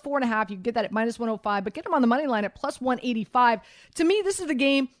 They're plus 4.5. You can get that at minus 105, but get them on the money line at plus 185. To me, this is the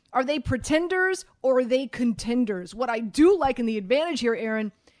game. Are they pretenders or are they contenders? What I do like in the advantage here,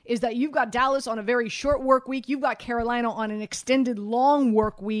 Aaron, is that you've got Dallas on a very short work week. You've got Carolina on an extended long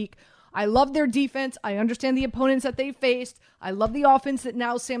work week. I love their defense. I understand the opponents that they faced. I love the offense that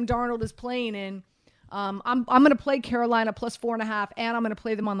now Sam Darnold is playing in. I'm going to play Carolina plus 4.5, and I'm going to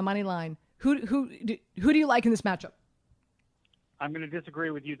play them on the money line. Who do you like in this matchup? I'm going to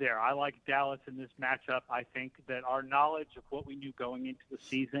disagree with you there. I like Dallas in this matchup. I think that our knowledge of what we knew going into the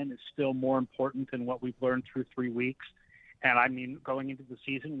season is still more important than what we've learned through 3 weeks. And I mean, going into the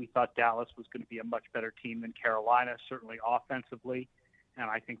season, we thought Dallas was going to be a much better team than Carolina, certainly offensively. And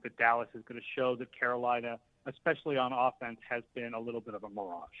I think that Dallas is going to show that Carolina, especially on offense, has been a little bit of a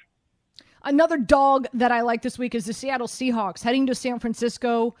mirage. Another dog that I like this week is the Seattle Seahawks heading to San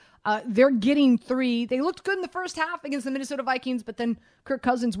Francisco. They're getting 3. They looked good in the first half against the Minnesota Vikings, but then Kirk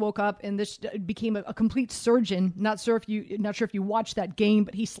Cousins woke up and this became a complete surgeon. Not sure if you watched that game,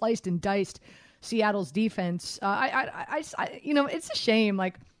 but he sliced and diced Seattle's defense. It's a shame.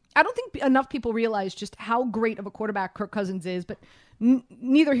 Like, I don't think enough people realize just how great of a quarterback Kirk Cousins is, but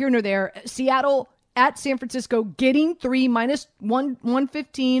neither here nor there. Seattle at San Francisco getting 3 minus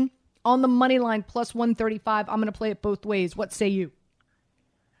 115 on the money line plus 135. I'm going to play it both ways. What say you?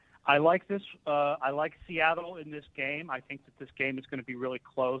 I like this. I like Seattle in this game. I think that this game is going to be really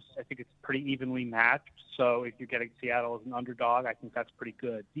close. I think it's pretty evenly matched. So if you're getting Seattle as an underdog, I think that's pretty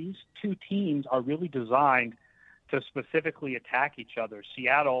good. These two teams are really designed to specifically attack each other.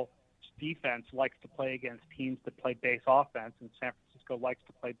 Seattle's defense likes to play against teams that play base offense, and San Francisco likes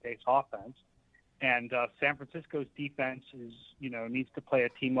to play base offense. And San Francisco's defense needs to play a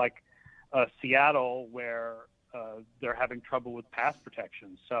team like Seattle, where they're having trouble with pass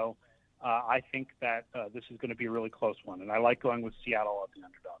protection. So I think that this is going to be a really close one, and I like going with Seattle as the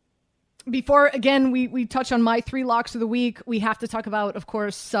underdog. Before, again, we touch on my 3 locks of the week, we have to talk about, of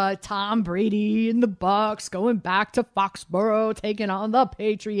course, Tom Brady and the Bucs going back to Foxborough, taking on the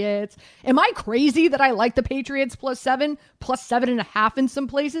Patriots. Am I crazy that I like the Patriots plus 7.5 in some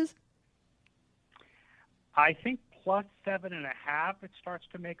places? I think plus 7.5, it starts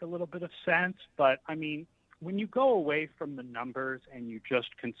to make a little bit of sense. But, I mean, when you go away from the numbers and you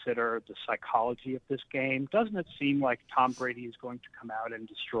just consider the psychology of this game, doesn't it seem like Tom Brady is going to come out and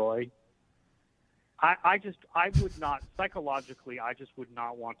destroy? I would not, psychologically, I just would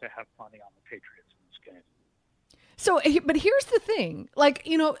not want to have money on the Patriots in this game. So, but here's the thing. Like,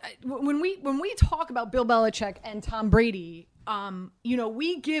 when we talk about Bill Belichick and Tom Brady,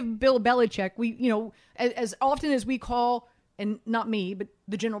 we give Bill Belichick, as often as we call, and not me, but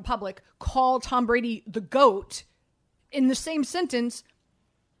the general public, call Tom Brady the GOAT, in the same sentence,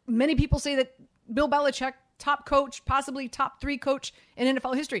 many people say that Bill Belichick, top coach, possibly top 3 coach in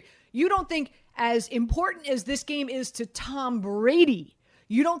NFL history. You don't think, as important as this game is to Tom Brady,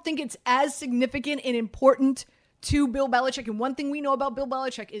 you don't think it's as significant and important to Bill Belichick? And one thing we know about Bill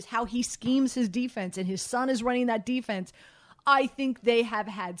Belichick is how he schemes his defense, and his son is running that defense. I think they have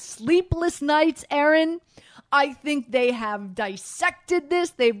had sleepless nights, Aaron. I think they have dissected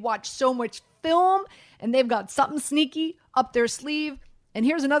this. They've watched so much film, and they've got something sneaky up their sleeve. And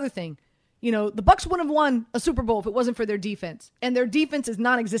here's another thing. The Bucs wouldn't have won a Super Bowl if it wasn't for their defense. And their defense is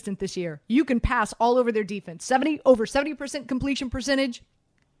non-existent this year. You can pass all over their defense. Over 70% completion percentage.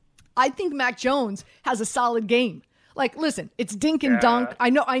 I think Mac Jones has a solid game. Like, listen, it's dink and dunk.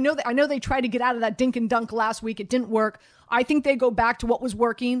 I know they tried to get out of that dink and dunk last week. It didn't work. I think they go back to what was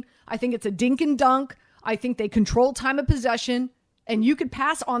working. I think it's a dink and dunk. I think they control time of possession. And you could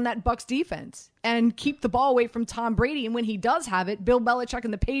pass on that Bucs defense and keep the ball away from Tom Brady. And when he does have it, Bill Belichick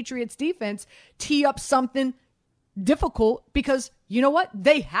and the Patriots defense tee up something difficult, because you know what?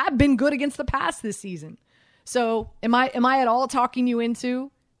 They have been good against the pass this season. So am I at all talking you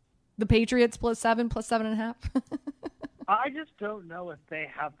into the Patriots plus 7.5? I just don't know if they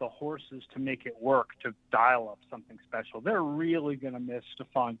have the horses to make it work, to dial up something special. They're really going to miss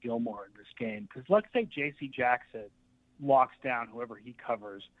Stephon Gilmore in this game, because let's say J.C. Jackson locks down whoever he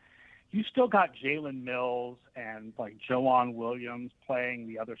covers. You still got Jalen Mills and like Joanne Williams playing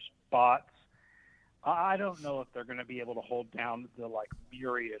the other spots. I don't know if they're going to be able to hold down the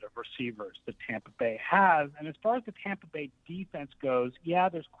myriad of receivers that Tampa Bay has. And as far as the Tampa Bay defense goes, yeah,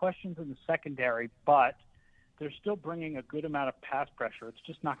 there's questions in the secondary, but they're still bringing a good amount of pass pressure. It's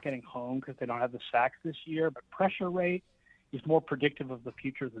just not getting home because they don't have the sacks this year. But pressure rate is more predictive of the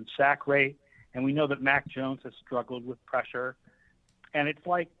future than sack rate. And we know that Mac Jones has struggled with pressure. And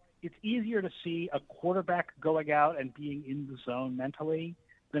it's easier to see a quarterback going out and being in the zone mentally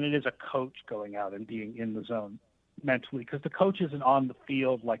than it is a coach going out and being in the zone mentally, because the coach isn't on the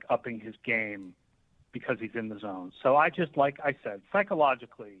field upping his game because he's in the zone. So I just, like I said,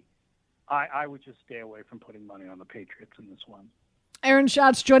 psychologically, I would just stay away from putting money on the Patriots in this one. Aaron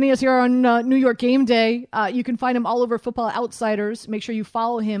Schatz joining us here on New York Game Day. You can find him all over Football Outsiders. Make sure you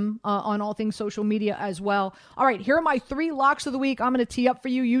follow him on all things social media as well. All right, here are my 3 locks of the week. I'm going to tee up for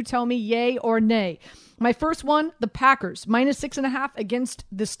you. You tell me yay or nay. My first one, the Packers, minus 6.5 against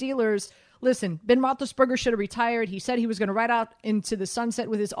the Steelers. Listen, Ben Roethlisberger should have retired. He said he was going to ride out into the sunset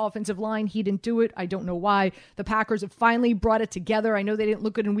with his offensive line. He didn't do it. I don't know why. The Packers have finally brought it together. I know they didn't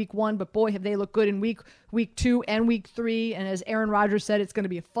look good in week 1, but boy, have they looked good in week 2 and week 3. And as Aaron Rodgers said, it's going to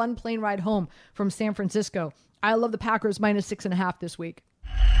be a fun plane ride home from San Francisco. I love the Packers minus 6.5 this week.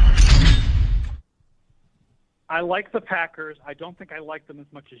 I like the Packers. I don't think I like them as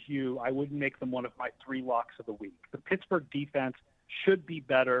much as you. I wouldn't make them one of my 3 locks of the week. The Pittsburgh defense should be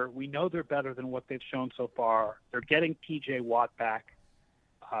better. We know they're better than what they've shown so far. They're getting P.J. Watt back.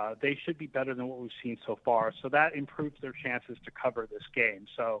 They should be better than what we've seen so far. So that improves their chances to cover this game.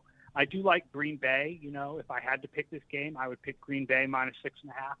 So I do like Green Bay. You know, if I had to pick this game, I would pick Green Bay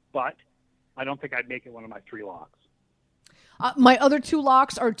 -6.5, but I don't think I'd make it one of my 3 locks. My other 2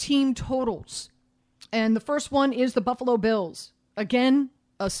 locks are team totals. And the first one is the Buffalo Bills. Again,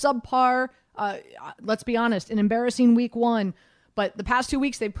 a subpar, let's be honest, an embarrassing week 1. But the past 2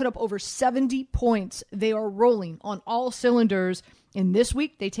 weeks, they've put up over 70 points. They are rolling on all cylinders. And this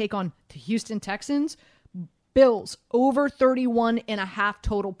week, they take on the Houston Texans. Bills, over 31.5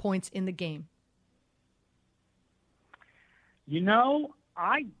 total points in the game. You know,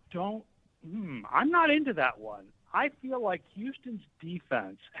 I'm not into that one. I feel like Houston's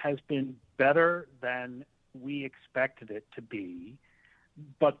defense has been better than we expected it to be,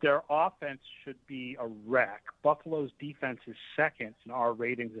 but their offense should be a wreck. Buffalo's defense is second in our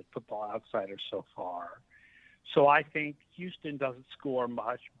ratings at Football Outsiders so far. So I think Houston doesn't score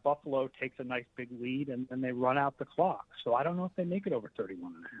much. Buffalo takes a nice big lead, and then they run out the clock. So I don't know if they make it over 31.5.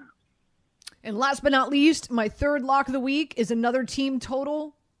 And last but not least, my third lock of the week is another team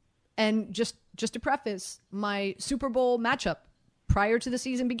total. And just to preface, my Super Bowl matchup prior to the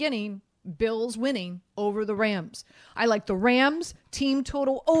season beginning, Bills winning over the Rams. I like the Rams team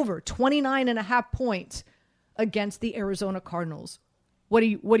total over 29.5 points against the Arizona Cardinals. What do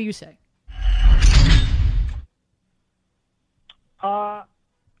you say?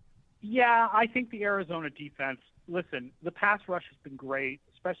 Yeah, I think the Arizona defense, listen, the pass rush has been great,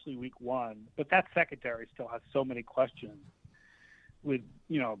 especially week 1, but that secondary still has so many questions. With,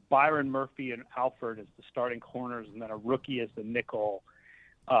 you know, Byron Murphy and Alford as the starting corners and then a rookie as the nickel,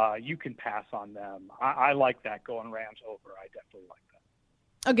 you can pass on them. I like that going Rams over. I definitely like that.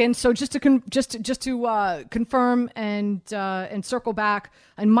 Again, so just to confirm and circle back,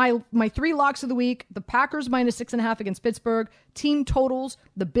 and my 3 locks of the week: the Packers -6.5 against Pittsburgh, team totals,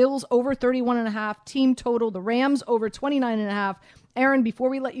 the Bills over 31.5, team total, the Rams over 29.5. Aaron, before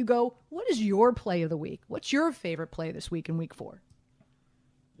we let you go, what is your play of the week? What's your favorite play this week in week 4?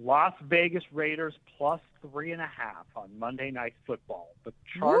 Las Vegas Raiders +3.5 on Monday Night Football. The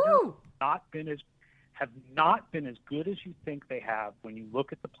Chargers have not been as good as you think they have when you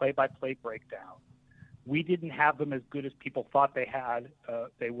look at the play-by-play breakdown. We didn't have them as good as people thought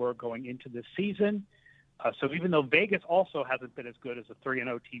they were going into this season. So even though Vegas also hasn't been as good as a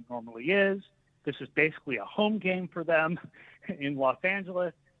 3-0 team normally is, this is basically a home game for them in Los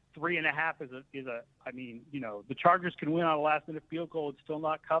Angeles. 3.5 is a. I mean, you know, the Chargers can win on a last-minute field goal and still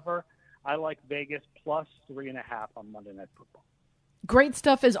not cover. I like Vegas +3.5 on Monday Night Football. Great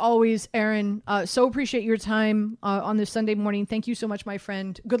stuff as always, Aaron. So appreciate your time on this Sunday morning. Thank you so much, my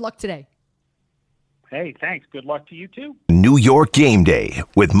friend. Good luck today. Hey, thanks. Good luck to you too. New York Gameday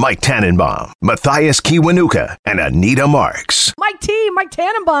with Mike Tannenbaum, Matthias Kiwanuka, and Anita Marks. Mike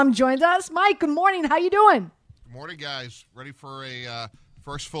Tannenbaum joins us. Mike, good morning. How you doing? Good morning, guys. Ready for a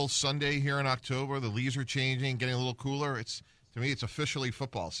first full Sunday here in October. The leaves are changing, getting a little cooler. To me, it's officially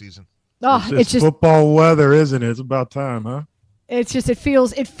football season. Oh, it's just football weather, isn't it? It's about time, huh? It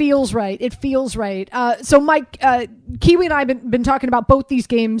feels right. It feels right. So, Mike, Kiwi and I have been talking about both these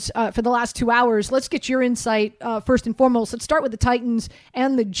games for the last 2 hours. Let's get your insight first and foremost. Let's start with the Titans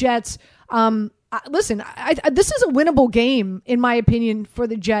and the Jets. Listen, this is a winnable game, in my opinion, for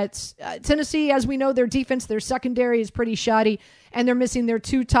the Jets. Tennessee, as we know, their defense, their secondary is pretty shoddy, and they're missing their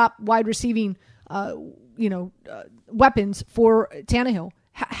 2 top wide receiving weapons for Tannehill.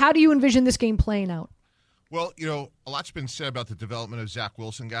 How do you envision this game playing out? Well, you know, a lot's been said about the development of Zach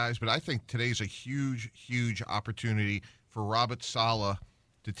Wilson, guys, but I think today's a huge, huge opportunity for Robert Saleh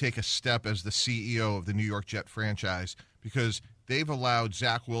to take a step as the CEO of the New York Jet franchise, because they've allowed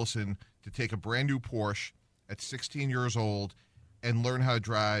Zach Wilson to take a brand-new Porsche at 16 years old and learn how to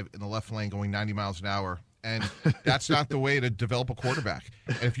drive in the left lane going 90 miles an hour. And that's not the way to develop a quarterback.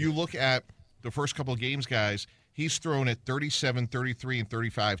 And if you look at the first couple of games, guys, he's thrown it 37, 33, and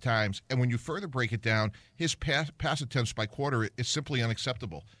 35 times. And when you further break it down, his pass attempts by quarter is simply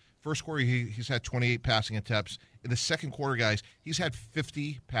unacceptable. First quarter, he's had 28 passing attempts. In the second quarter, guys, he's had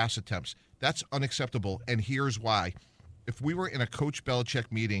 50 pass attempts. That's unacceptable, and here's why. If we were in a Coach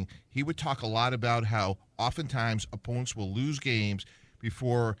Belichick meeting, he would talk a lot about how oftentimes opponents will lose games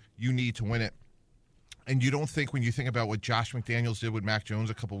before you need to win it. And you don't think, when you think about what Josh McDaniels did with Mac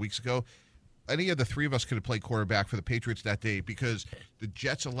Jones a couple weeks ago, any of the 3 of us could have played quarterback for the Patriots that day, because the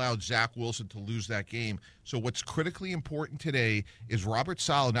Jets allowed Zach Wilson to lose that game. So what's critically important today is Robert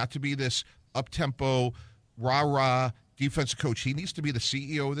Saleh not to be this up-tempo, rah-rah defensive coach. He needs to be the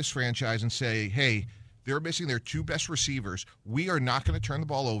CEO of this franchise and say, hey, they're missing their two best receivers. We are not going to turn the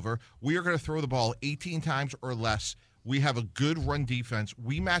ball over. We are going to throw the ball 18 times or less. We have a good run defense.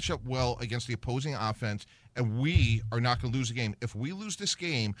 We match up well against the opposing offense, and we are not going to lose the game. If we lose this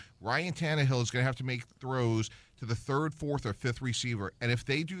game, Ryan Tannehill is going to have to make throws to the third, fourth, or fifth receiver. And if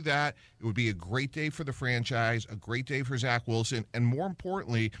they do that, it would be a great day for the franchise, a great day for Zach Wilson, and more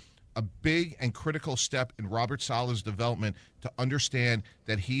importantly, a big and critical step in Robert Saleh's development to understand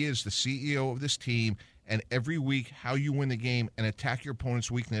that he is the CEO of this team, and every week how you win the game and attack your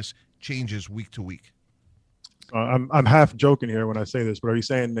opponent's weakness changes week to week. I'm half joking here when I say this, but are you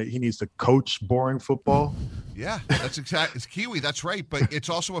saying that he needs to coach boring football? Yeah, that's exactly. It's Kiwi. That's right. But it's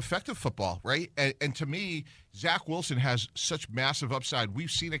also effective football, right? And to me, Zach Wilson has such massive upside. We've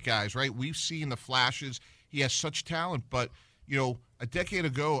seen it, guys, right? We've seen the flashes. He has such talent. But, you know, a decade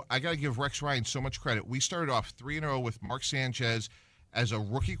ago, I got to give Rex Ryan so much credit. We started off 3-0 with Mark Sanchez as a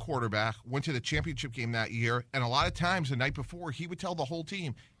rookie quarterback, went to the championship game that year. And a lot of times the night before, he would tell the whole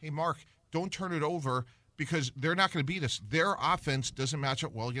team, hey, Mark, don't turn it over, because they're not going to beat us. Their offense doesn't match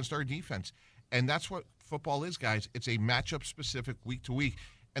up well against our defense. And that's what football is, guys. It's a matchup-specific week to week.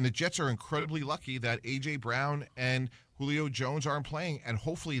 And the Jets are incredibly lucky that A.J. Brown and Julio Jones aren't playing. And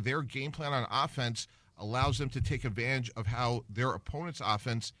hopefully their game plan on offense allows them to take advantage of how their opponent's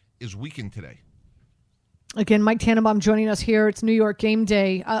offense is weakened today. Again, Mike Tannenbaum joining us here. It's New York Game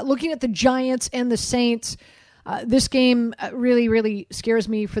Day. Looking at the Giants and the Saints, this game really, really scares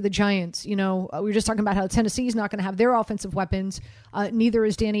me for the Giants. You know, we were just talking about how Tennessee's not going to have their offensive weapons. Neither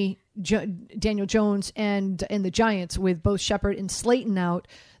is Daniel Jones and the Giants, with both Shepard and Slayton out.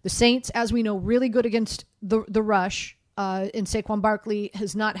 The Saints, as we know, really good against the rush. And Saquon Barkley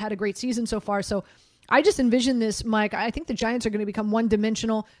has not had a great season so far. So I just envision this, Mike. I think the Giants are going to become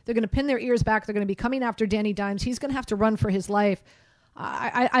one-dimensional. They're going to pin their ears back. They're going to be coming after Danny Dimes. He's going to have to run for his life.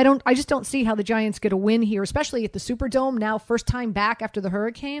 I just don't see how the Giants get a win here, especially at the Superdome now, first time back after the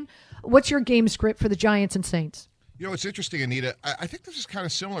hurricane. What's your game script for the Giants and Saints? You know, it's interesting, Anita. I think this is kind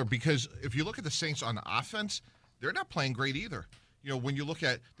of similar because if you look at the Saints on offense, they're not playing great either. You know, when you look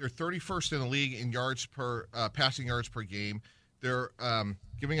at, they're 31st in the league in yards per passing yards per game. They're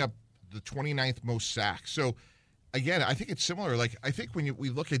giving up the 29th most sacks. So again, I think it's similar. Like, I think when we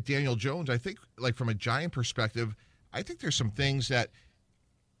look at Daniel Jones, I think, like, from a Giant perspective, I think there's some things that,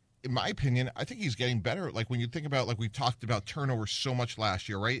 in my opinion, I think he's getting better. Like, when you think about, like, we talked about turnovers so much last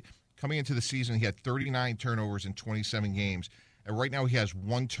year, right? Coming into the season, he had 39 turnovers in 27 games. And right now he has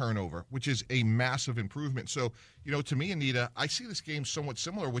 1 turnover, which is a massive improvement. So, you know, to me, Anita, I see this game somewhat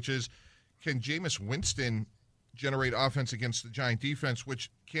similar, which is, can Jameis Winston generate offense against the Giant defense, which,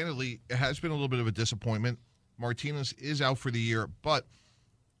 candidly, it has been a little bit of a disappointment. Martinez is out for the year, but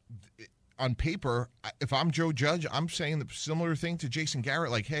on paper, if I'm Joe Judge, I'm saying the similar thing to Jason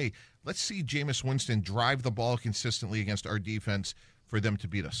Garrett, like, hey, let's see Jameis Winston drive the ball consistently against our defense for them to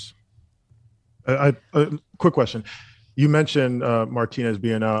beat us. Quick question. You mentioned Martinez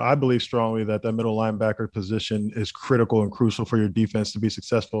being out. I believe strongly that middle linebacker position is critical and crucial for your defense to be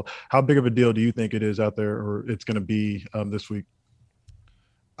successful. How big of a deal do you think it is out there, or it's going to be this week?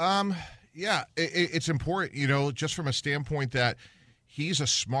 Yeah, it's important, you know, just from a standpoint that he's a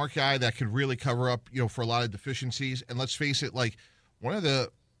smart guy that could really cover up, you know, for a lot of deficiencies. And let's face it, like, one of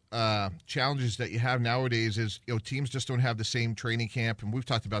the challenges that you have nowadays is, you know, teams just don't have the same training camp. And we've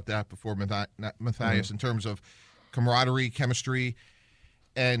talked about that before, Matthias, in terms of camaraderie, chemistry.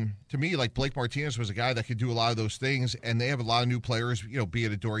 And to me, like, Blake Martinez was a guy that could do a lot of those things. And they have a lot of new players, you know, be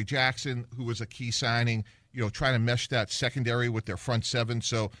it Adoree Jackson, who was a key signing, you know, trying to mesh that secondary with their front seven.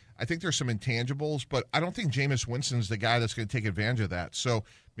 So I think there's some intangibles, but I don't think Jameis Winston's the guy that's going to take advantage of that. So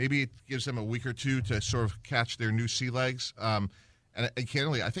maybe it gives them a week or two to sort of catch their new sea legs. And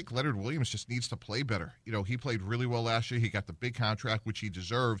candidly, I think Leonard Williams just needs to play better. You know, he played really well last year. He got the big contract, which he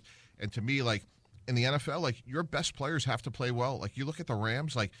deserved. And to me, like, in the NFL, like, your best players have to play well. Like, you look at the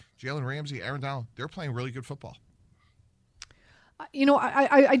Rams, like Jalen Ramsey, Aaron Donald, they're playing really good football. You know,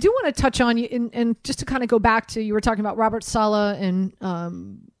 I do want to touch on you, and just to kind of go back to, you were talking about Robert Saleh and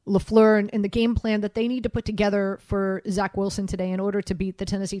LaFleur and the game plan that they need to put together for Zach Wilson today in order to beat the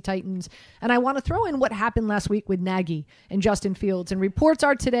Tennessee Titans. And I want to throw in what happened last week with Nagy and Justin Fields. And reports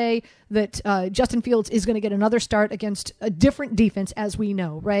are today that Justin Fields is going to get another start against a different defense, as we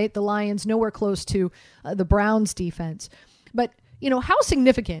know, right? The Lions nowhere close to the Browns defense. But, you know, how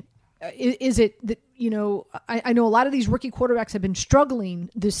significant is it that, you know, I know a lot of these rookie quarterbacks have been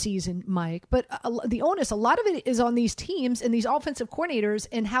struggling this season, Mike, but the onus, a lot of it is on these teams and these offensive coordinators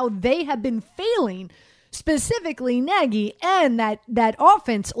and how they have been failing, specifically Nagy and that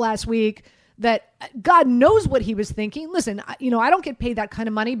offense last week that God knows what he was thinking. Listen, I don't get paid that kind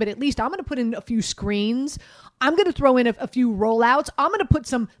of money, but at least I'm going to put in a few screens. I'm going to throw in a few rollouts. I'm going to put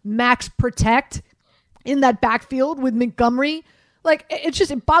some max protect in that backfield with Montgomery. Like,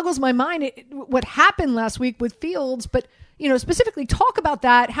 it boggles my mind what happened last week with Fields. But, specifically talk about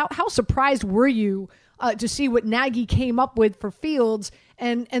that. How surprised were you to see what Nagy came up with for Fields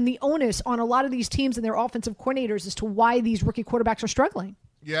and the onus on a lot of these teams and their offensive coordinators as to why these rookie quarterbacks are struggling?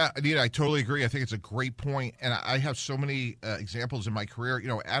 Yeah, Anita, I totally agree. I think it's a great point, and I have so many examples in my career.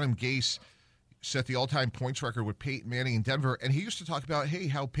 Adam Gase set the all-time points record with Peyton Manning in Denver, and he used to talk about,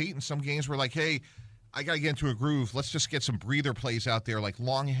 how Peyton, some games were like, hey, I got to get into a groove. Let's just get some breather plays out there, like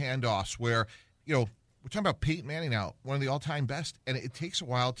long handoffs where, we're talking about Peyton Manning now, one of the all-time best, and it takes a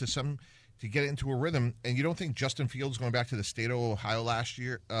while to get into a rhythm. And you don't think Justin Fields, going back to the state of Ohio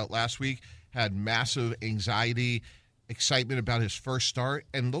last week, had massive anxiety, excitement about his first start,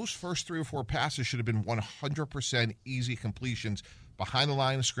 and those first 3 or 4 passes should have been 100% easy completions behind the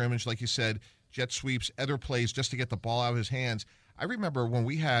line of scrimmage, like you said, jet sweeps, other plays just to get the ball out of his hands. I remember when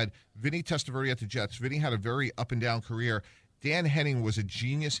we had Vinny Testaverde at the Jets. Vinny had a very up-and-down career. Dan Henning was a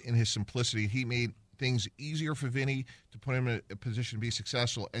genius in his simplicity. He made things easier for Vinny to put him in a position to be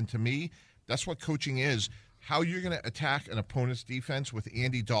successful, and to me, that's what coaching is. How you're going to attack an opponent's defense with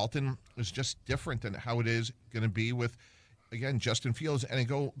Andy Dalton is just different than how it is going to be with, again, Justin Fields. And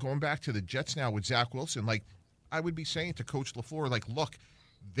going back to the Jets now with Zach Wilson, like I would be saying to Coach LaFleur, like, look,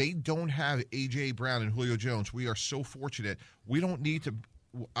 they don't have A.J. Brown and Julio Jones. We are so fortunate. We don't need to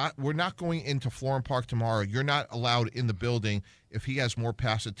we're not going into Florham Park tomorrow. You're not allowed in the building if he has more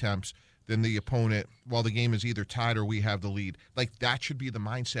pass attempts than the opponent while the game is either tied or we have the lead. Like, that should be the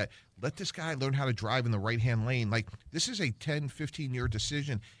mindset. Let this guy learn how to drive in the right-hand lane. Like, this is a 10, 15-year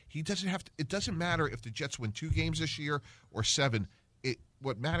decision. He doesn't have to – it doesn't matter if the Jets win 2 games this year or 7.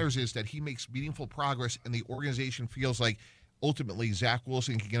 What matters is that he makes meaningful progress and the organization feels like ultimately Zach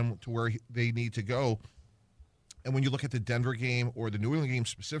Wilson can get them to where they need to go. And when you look at the Denver game or the New England game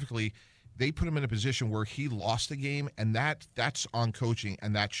specifically, they put him in a position where he lost the game, and that's on coaching,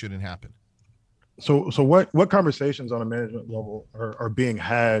 and that shouldn't happen. So what conversations on a management level are being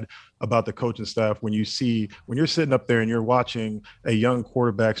had about the coaching staff when you're sitting up there and you're watching a young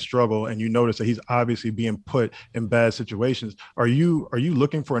quarterback struggle and you notice that he's obviously being put in bad situations? Are you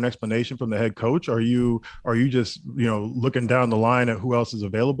looking for an explanation from the head coach? Are you just looking down the line at who else is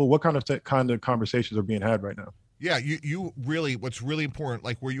available? What kind of conversations are being had right now? Yeah, you really, what's really important,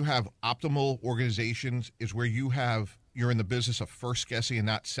 like where you have optimal organizations is where you're in the business of first guessing and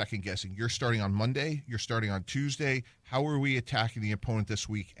not second guessing. You're starting on Monday, you're starting on Tuesday. How are we attacking the opponent this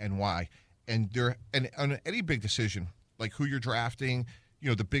week and why? And on any big decision, like who you're drafting,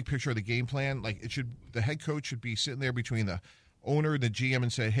 the big picture of the game plan, like the head coach should be sitting there between the owner and the GM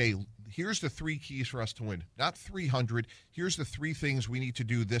and say, hey, here's the 3 keys for us to win. Not 300. Here's the 3 things we need to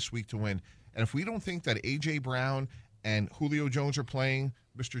do this week to win. And if we don't think that A.J. Brown and Julio Jones are playing,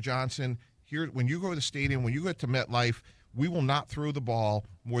 Mr. Johnson, here, when you go to the stadium, when you go to MetLife, we will not throw the ball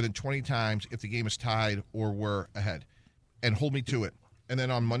more than 20 times if the game is tied or we're ahead. And hold me to it. And then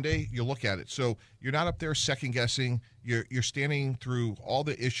on Monday, you'll look at it. So you're not up there second-guessing. You're standing through all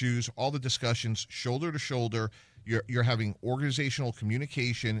the issues, all the discussions, shoulder to shoulder. You're having organizational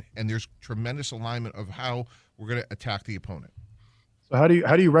communication, and there's tremendous alignment of how we're going to attack the opponent. So how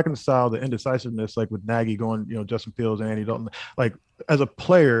do you reconcile the indecisiveness, like with Nagy going, Justin Fields and Andy Dalton, like as a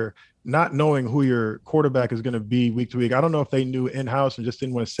player, not knowing who your quarterback is going to be week to week? I don't know if they knew in-house and just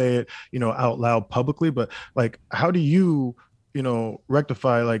didn't want to say it, out loud publicly, but like, how do you,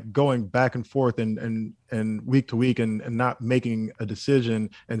 rectify like going back and forth and week to week and not making a decision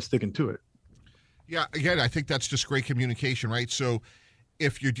and sticking to it? Yeah, again, I think that's just great communication, right? So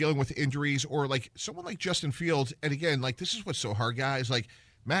if you're dealing with injuries or like someone like Justin Fields, and again, like this is what's so hard, guys, like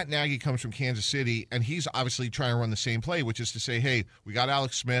Matt Nagy comes from Kansas City and he's obviously trying to run the same play, which is to say, hey, we got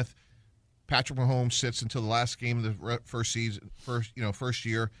Alex Smith, Patrick Mahomes sits until the last game of the first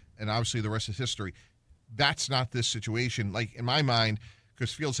year, and obviously the rest is history. That's not this situation. Like in my mind,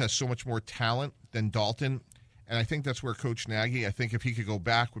 because Fields has so much more talent than Dalton, and I think that's where Coach Nagy, I think if he could go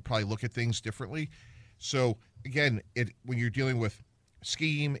back, would probably look at things differently. So again, when you're dealing with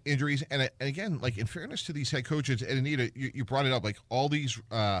scheme, injuries, and again, like in fairness to these head coaches, and Anita, you brought it up, like all these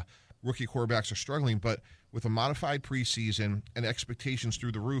rookie quarterbacks are struggling, but with a modified preseason and expectations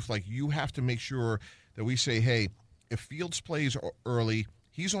through the roof, like you have to make sure that we say, hey, if Fields plays early,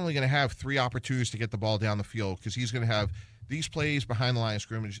 he's only going to have 3 opportunities to get the ball down the field because he's going to have these plays behind the line of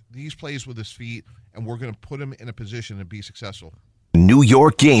scrimmage, these plays with his feet, and we're going to put him in a position to be successful. New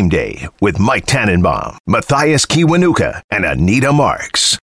York Game Day with Mike Tannenbaum, Matthias Kiwanuka, and Anita Marks.